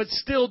trouble, but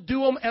still do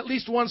them at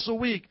least once a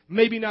week.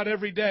 Maybe not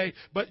every day,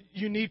 but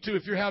you need to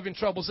if you're having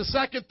troubles. The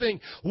second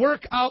thing,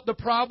 work out the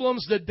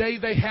problems the day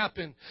they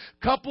happen.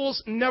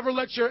 Couples, never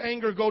let your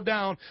anger go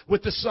down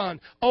with the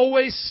sun.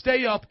 Always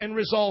stay up and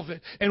resolve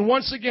it. And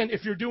once again,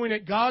 if you're doing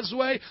it God's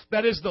way,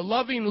 that is the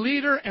loving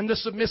leader and the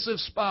submissive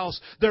spouse.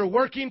 They're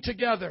working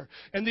together,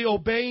 and the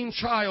obeying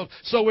child.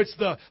 So it's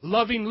the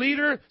loving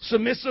leader,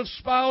 submissive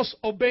spouse,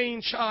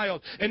 obeying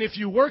child. And if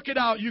you work it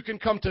out, you can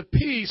come to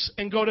peace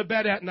and go to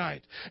bed at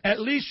night. At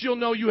least you'll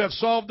know you have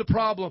solved the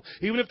problem.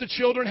 Even if the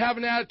children have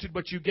an attitude,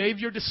 but you gave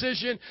your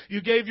decision, you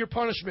gave your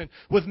punishment.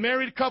 With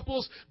married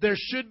couples, there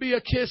should be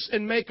a kiss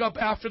and make up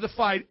after the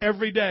fight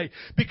every day.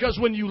 Because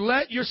when you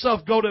let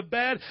yourself go to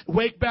bed,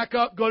 wake back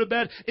up, go to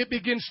bed, it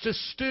begins to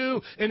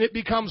stew and it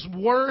becomes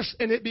worse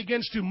and it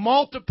begins to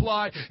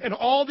multiply and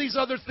all these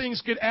other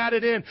things get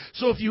added in.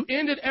 So if you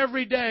end it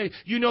every day,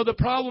 you know the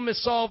problem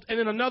is solved. And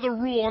then another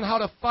rule on how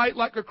to fight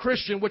like a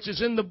Christian, which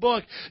is in the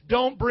book,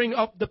 don't bring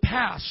up the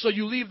past. So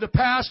you leave the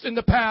past in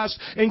the past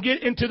and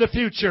get into the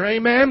future.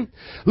 Amen?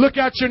 Look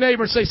at your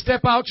neighbor and say,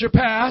 step out your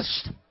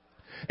past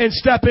and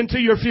step into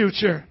your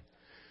future.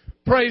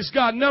 Praise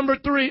God. Number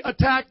 3,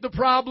 attack the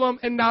problem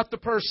and not the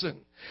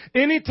person.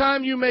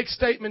 Anytime you make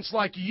statements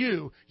like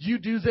you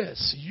do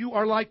this, you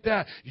are like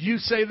that, you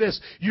say this,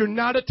 you're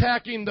not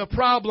attacking the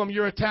problem,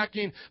 you're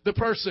attacking the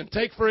person.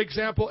 Take, for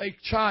example, a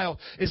child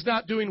is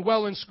not doing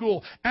well in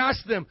school.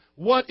 Ask them,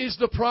 what is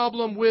the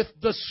problem with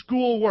the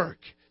schoolwork?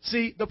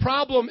 See, the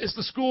problem is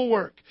the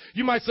schoolwork.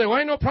 You might say, well,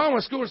 ain't no problem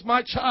with schoolwork. It's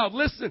my child.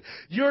 Listen,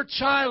 your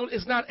child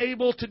is not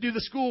able to do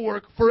the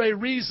schoolwork for a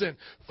reason.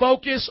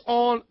 Focus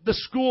on the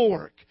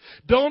schoolwork.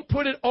 Don't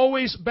put it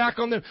always back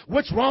on them.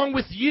 What's wrong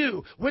with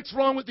you? What's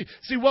wrong with you?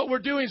 See, what we're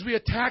doing is we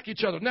attack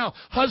each other. Now,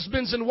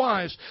 husbands and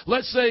wives,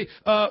 let's say,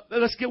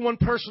 let's get one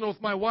personal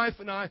with my wife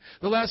and I.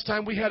 The last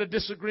time we had a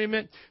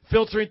disagreement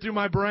filtering through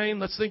my brain,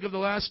 let's think of the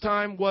last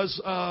time was,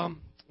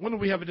 when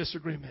did we have a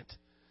disagreement?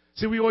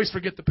 See, we always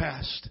forget the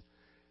past.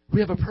 We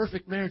have a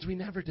perfect marriage. We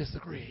never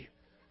disagree.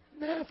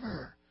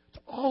 Never.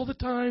 It's all the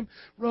time.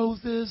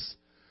 Roses.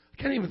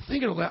 I can't even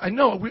think of that. I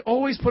know. We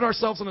always put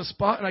ourselves on a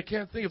spot, and I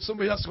can't think of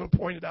somebody else going to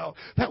point it out.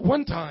 That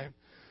one time.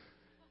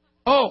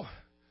 Oh,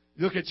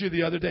 look at you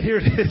the other day. Here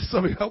it is.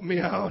 Somebody help me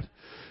out.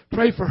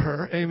 Pray for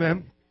her.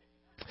 Amen.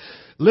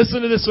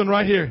 Listen to this one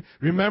right here.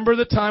 Remember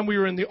the time we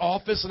were in the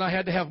office, and I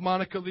had to have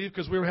Monica leave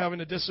because we were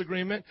having a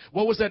disagreement?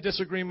 What was that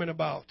disagreement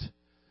about?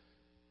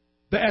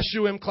 The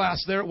SUM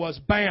class, there it was.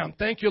 Bam.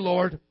 Thank you,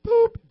 Lord.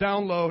 Boop.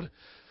 Download.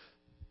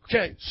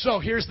 Okay, so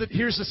here's the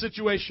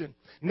situation.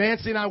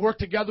 Nancy and I work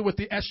together with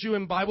the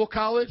SUM Bible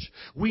College.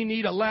 We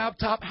need a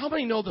laptop. How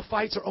many know the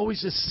fights are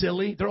always just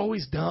silly? They're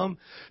always dumb.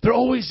 They're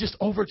always just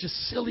over just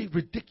silly,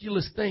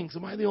 ridiculous things.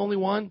 Am I the only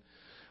one?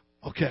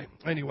 Okay,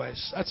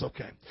 anyways, that's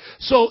okay.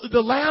 So the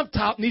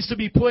laptop needs to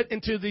be put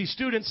into the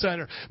student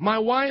center. My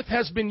wife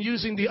has been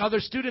using the other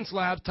students'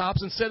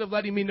 laptops instead of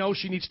letting me know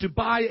she needs to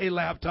buy a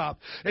laptop.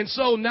 And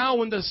so now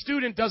when the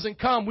student doesn't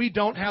come, we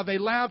don't have a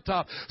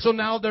laptop. So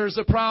now there's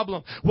a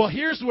problem. Well,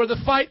 here's where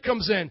the fight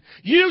comes in.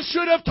 You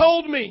should have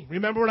told me.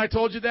 Remember when I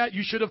told you that?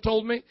 You should have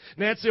told me.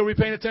 Nancy, are we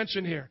paying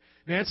attention here?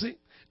 Nancy,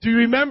 do you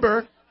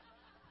remember?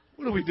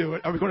 What are we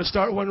doing? Are we going to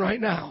start one right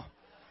now?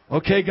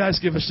 Okay, guys,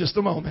 give us just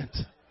a moment.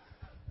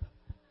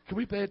 Can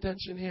we pay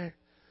attention here?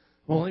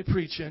 I'm only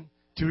preaching.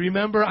 Do you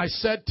remember I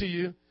said to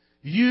you,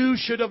 you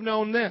should have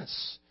known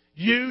this.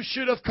 You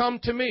should have come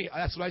to me.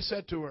 That's what I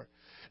said to her.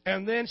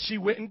 And then she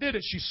went and did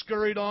it. She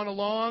scurried on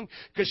along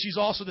because she's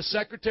also the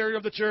secretary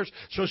of the church.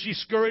 So she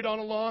scurried on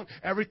along.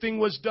 Everything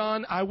was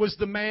done. I was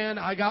the man.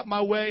 I got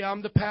my way.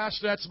 I'm the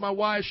pastor. That's my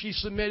wife. She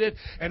submitted.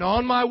 And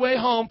on my way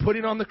home,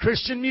 putting on the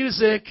Christian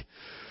music,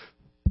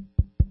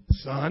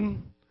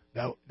 son,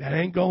 that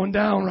ain't going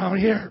down around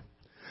here.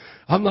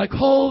 I'm like,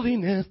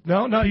 holiness.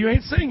 No, you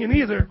ain't singing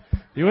either.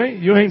 You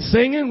ain't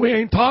singing. We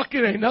ain't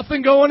talking. Ain't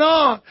nothing going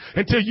on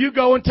until you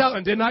go and tell.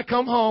 And then I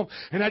come home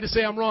and I had to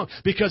say I'm wrong.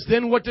 Because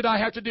then what did I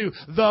have to do?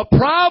 The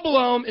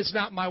problem is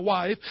not my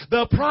wife.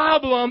 The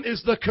problem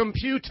is the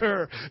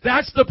computer.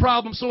 That's the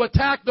problem. So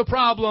attack the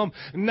problem,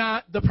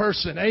 not the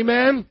person.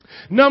 Amen?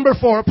 Number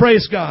 4,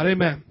 praise God.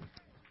 Amen.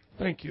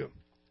 Thank you.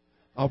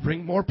 I'll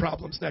bring more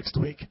problems next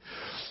week.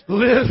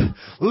 Live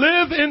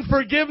in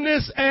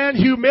forgiveness and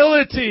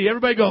humility.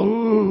 Everybody go,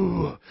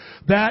 ooh,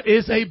 that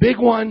is a big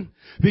one.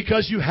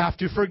 Because you have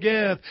to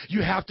forgive.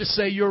 You have to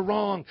say you're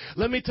wrong.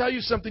 Let me tell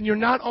you something. You're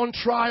not on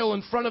trial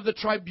in front of the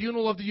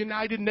tribunal of the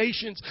United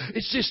Nations.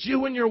 It's just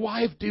you and your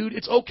wife, dude.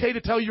 It's okay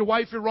to tell your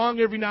wife you're wrong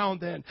every now and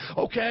then.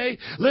 Okay?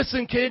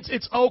 Listen, kids,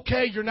 it's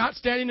okay. You're not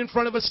standing in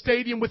front of a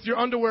stadium with your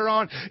underwear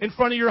on in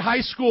front of your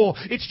high school.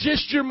 It's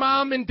just your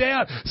mom and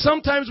dad.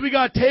 Sometimes we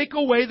got to take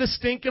away the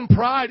stinking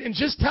pride and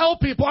just tell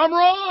people, I'm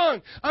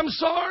wrong. I'm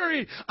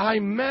sorry. I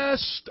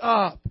messed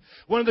up.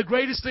 One of the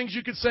greatest things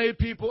you could say to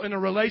people in a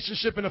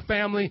relationship, in a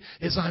family,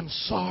 is I'm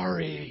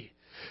sorry.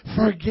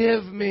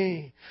 Forgive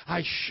me.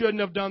 I shouldn't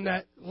have done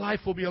that.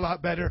 Life will be a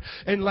lot better.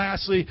 And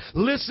lastly,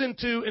 listen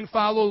to and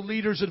follow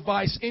leaders'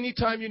 advice.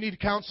 Anytime you need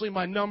counseling,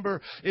 my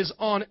number is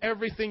on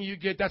everything you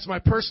get. That's my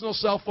personal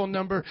cell phone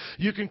number.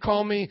 You can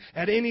call me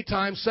at any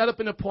time, set up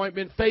an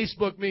appointment,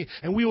 Facebook me,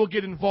 and we will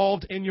get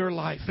involved in your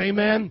life.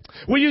 Amen?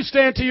 Will you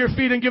stand to your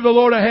feet and give the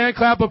Lord a hand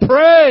clap of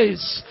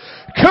praise?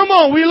 Come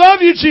on, we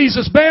love you,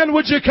 Jesus. Band,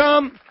 would you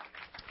come?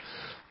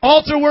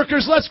 Altar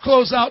workers, let's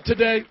close out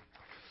today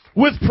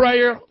with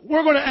prayer.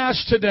 We're going to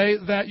ask today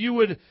that you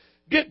would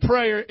get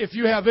prayer if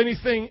you have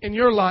anything in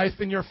your life,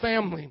 in your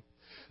family,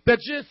 that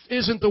just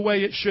isn't the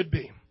way it should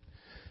be.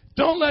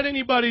 Don't let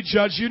anybody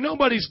judge you.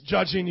 Nobody's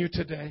judging you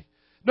today.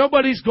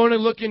 Nobody's going to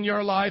look in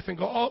your life and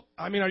go,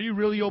 are you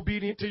really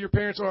obedient to your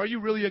parents, or are you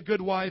really a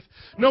good wife?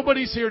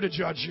 Nobody's here to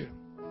judge you.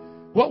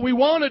 What we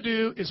want to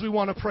do is we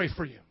want to pray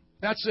for you.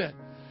 That's it.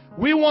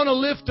 We want to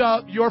lift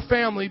up your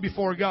family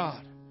before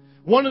God.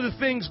 One of the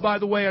things, by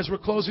the way, as we're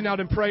closing out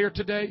in prayer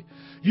today,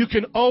 you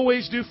can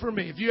always do for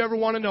me. If you ever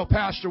want to know,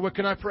 Pastor, what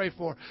can I pray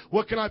for?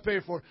 What can I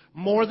pray for?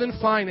 More than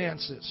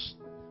finances,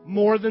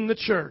 more than the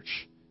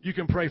church, you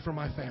can pray for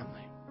my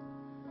family.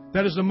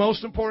 That is the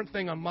most important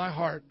thing on my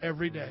heart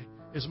every day,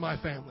 is my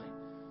family.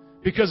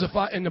 Because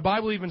and the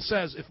Bible even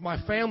says, if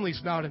my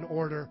family's not in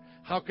order,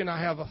 how can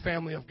I have a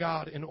family of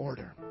God in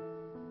order?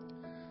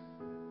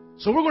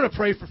 So we're going to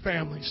pray for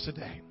families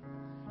today.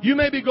 You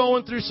may be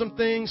going through some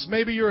things.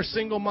 Maybe you're a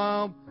single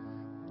mom.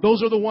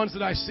 Those are the ones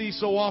that I see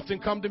so often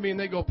come to me and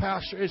they go,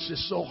 Pastor, it's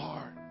just so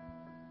hard.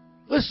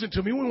 Listen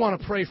to me. We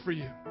want to pray for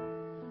you.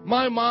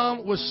 My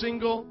mom was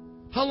single.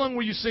 How long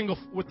were you single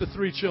with the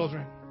 3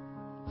 children?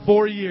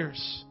 4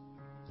 years.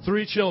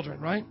 3 children,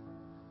 right?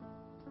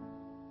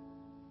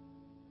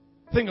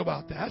 Think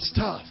about that. That's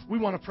tough. We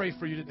want to pray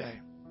for you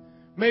today.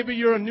 Maybe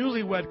you're a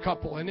newlywed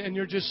couple and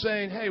you're just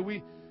saying, hey,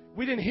 we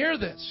didn't hear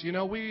this. You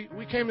know, we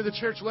came to the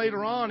church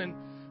later on and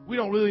we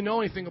don't really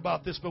know anything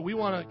about this, but we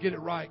want to get it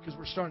right because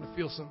we're starting to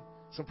feel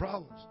some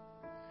problems.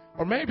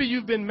 Or maybe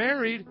you've been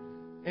married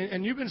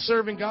and you've been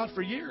serving God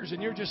for years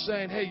and you're just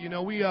saying, hey,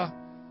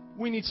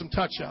 we need some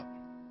touch-up.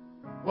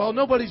 Well,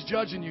 nobody's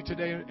judging you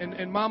today.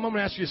 And Mom, I'm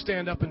going to ask you to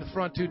stand up in the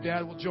front too.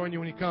 Dad will join you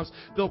when he comes.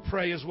 They'll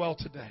pray as well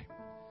today.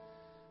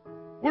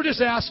 We're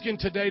just asking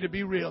today to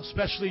be real,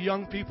 especially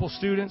young people,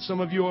 students, some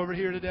of you over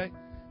here today.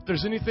 If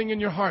there's anything in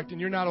your heart and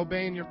you're not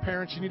obeying your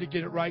parents, you need to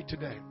get it right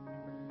today.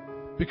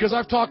 Because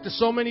I've talked to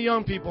so many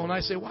young people, and I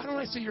say, why don't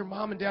I see your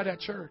mom and dad at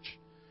church?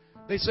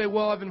 They say,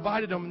 well, I've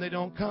invited them, and they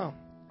don't come.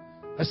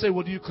 I say,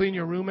 well, do you clean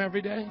your room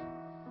every day?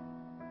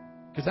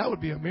 Because that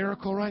would be a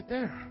miracle right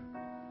there.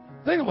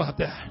 Think about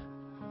that.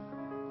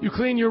 You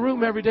clean your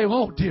room every day.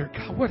 Oh, dear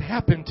God, what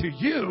happened to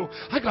you?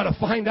 I got to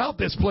find out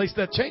this place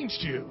that changed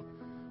you.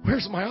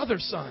 Where's my other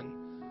son?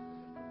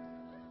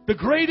 The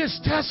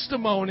greatest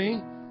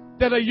testimony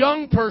that a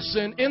young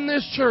person in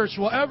this church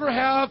will ever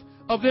have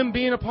of them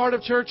being a part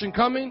of church and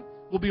coming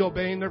will be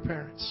obeying their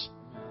parents.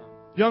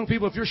 Young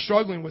people, if you're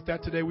struggling with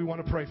that today, we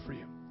want to pray for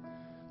you.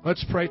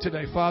 Let's pray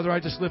today. Father, I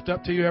just lift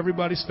up to you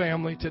everybody's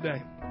family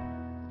today.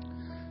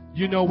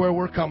 You know where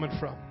we're coming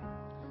from.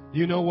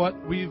 You know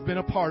what we've been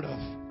a part of.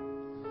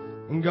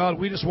 And God,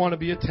 we just want to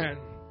be a 10.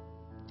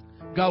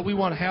 God, we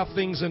want to have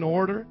things in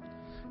order.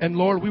 And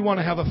Lord, we want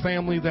to have a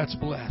family that's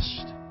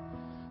blessed.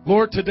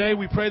 Lord, today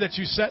we pray that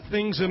you set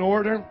things in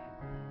order.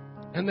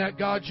 And that,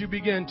 God, you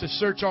begin to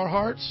search our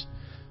hearts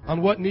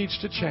on what needs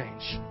to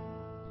change.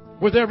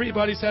 With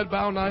everybody's head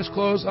bowed and eyes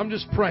closed, I'm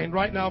just praying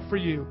right now for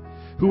you.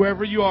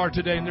 Whoever you are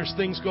today and there's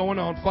things going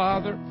on,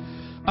 Father,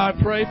 I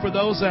pray for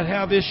those that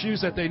have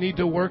issues that they need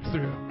to work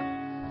through.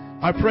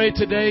 I pray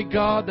today,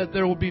 God, that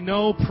there will be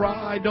no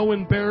pride, no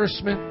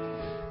embarrassment,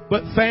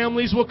 but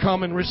families will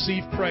come and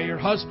receive prayer.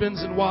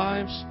 Husbands and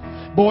wives,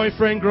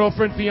 boyfriend,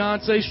 girlfriend,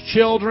 fiancés,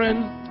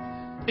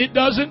 children. It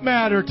doesn't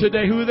matter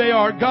today who they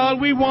are.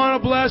 God, we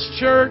want a blessed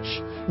church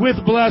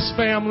with blessed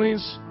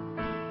families.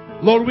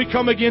 Lord, we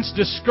come against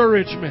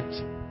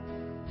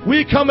discouragement.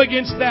 We come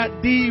against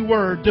that D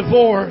word,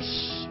 divorce.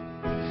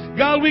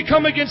 God, we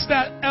come against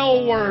that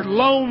L word,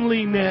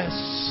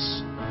 loneliness.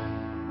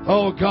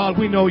 Oh, God,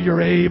 we know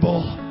you're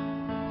able.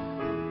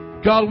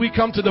 God, we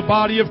come to the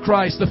body of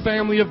Christ, the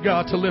family of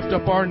God, to lift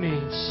up our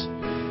knees.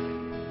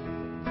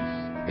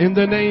 In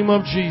the name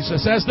of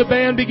Jesus. As the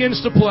band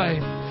begins to play,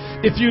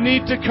 if you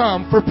need to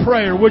come for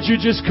prayer, would you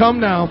just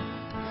come now?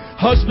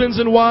 Husbands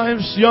and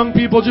wives, young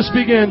people, just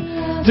begin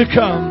to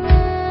come.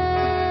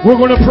 We're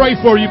going to pray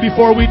for you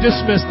before we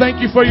dismiss.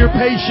 Thank you for your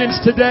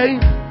patience today.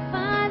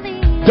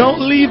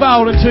 Don't leave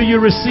out until you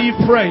receive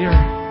prayer.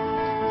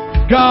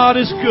 God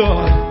is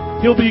good.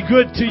 He'll be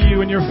good to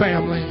you and your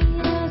family.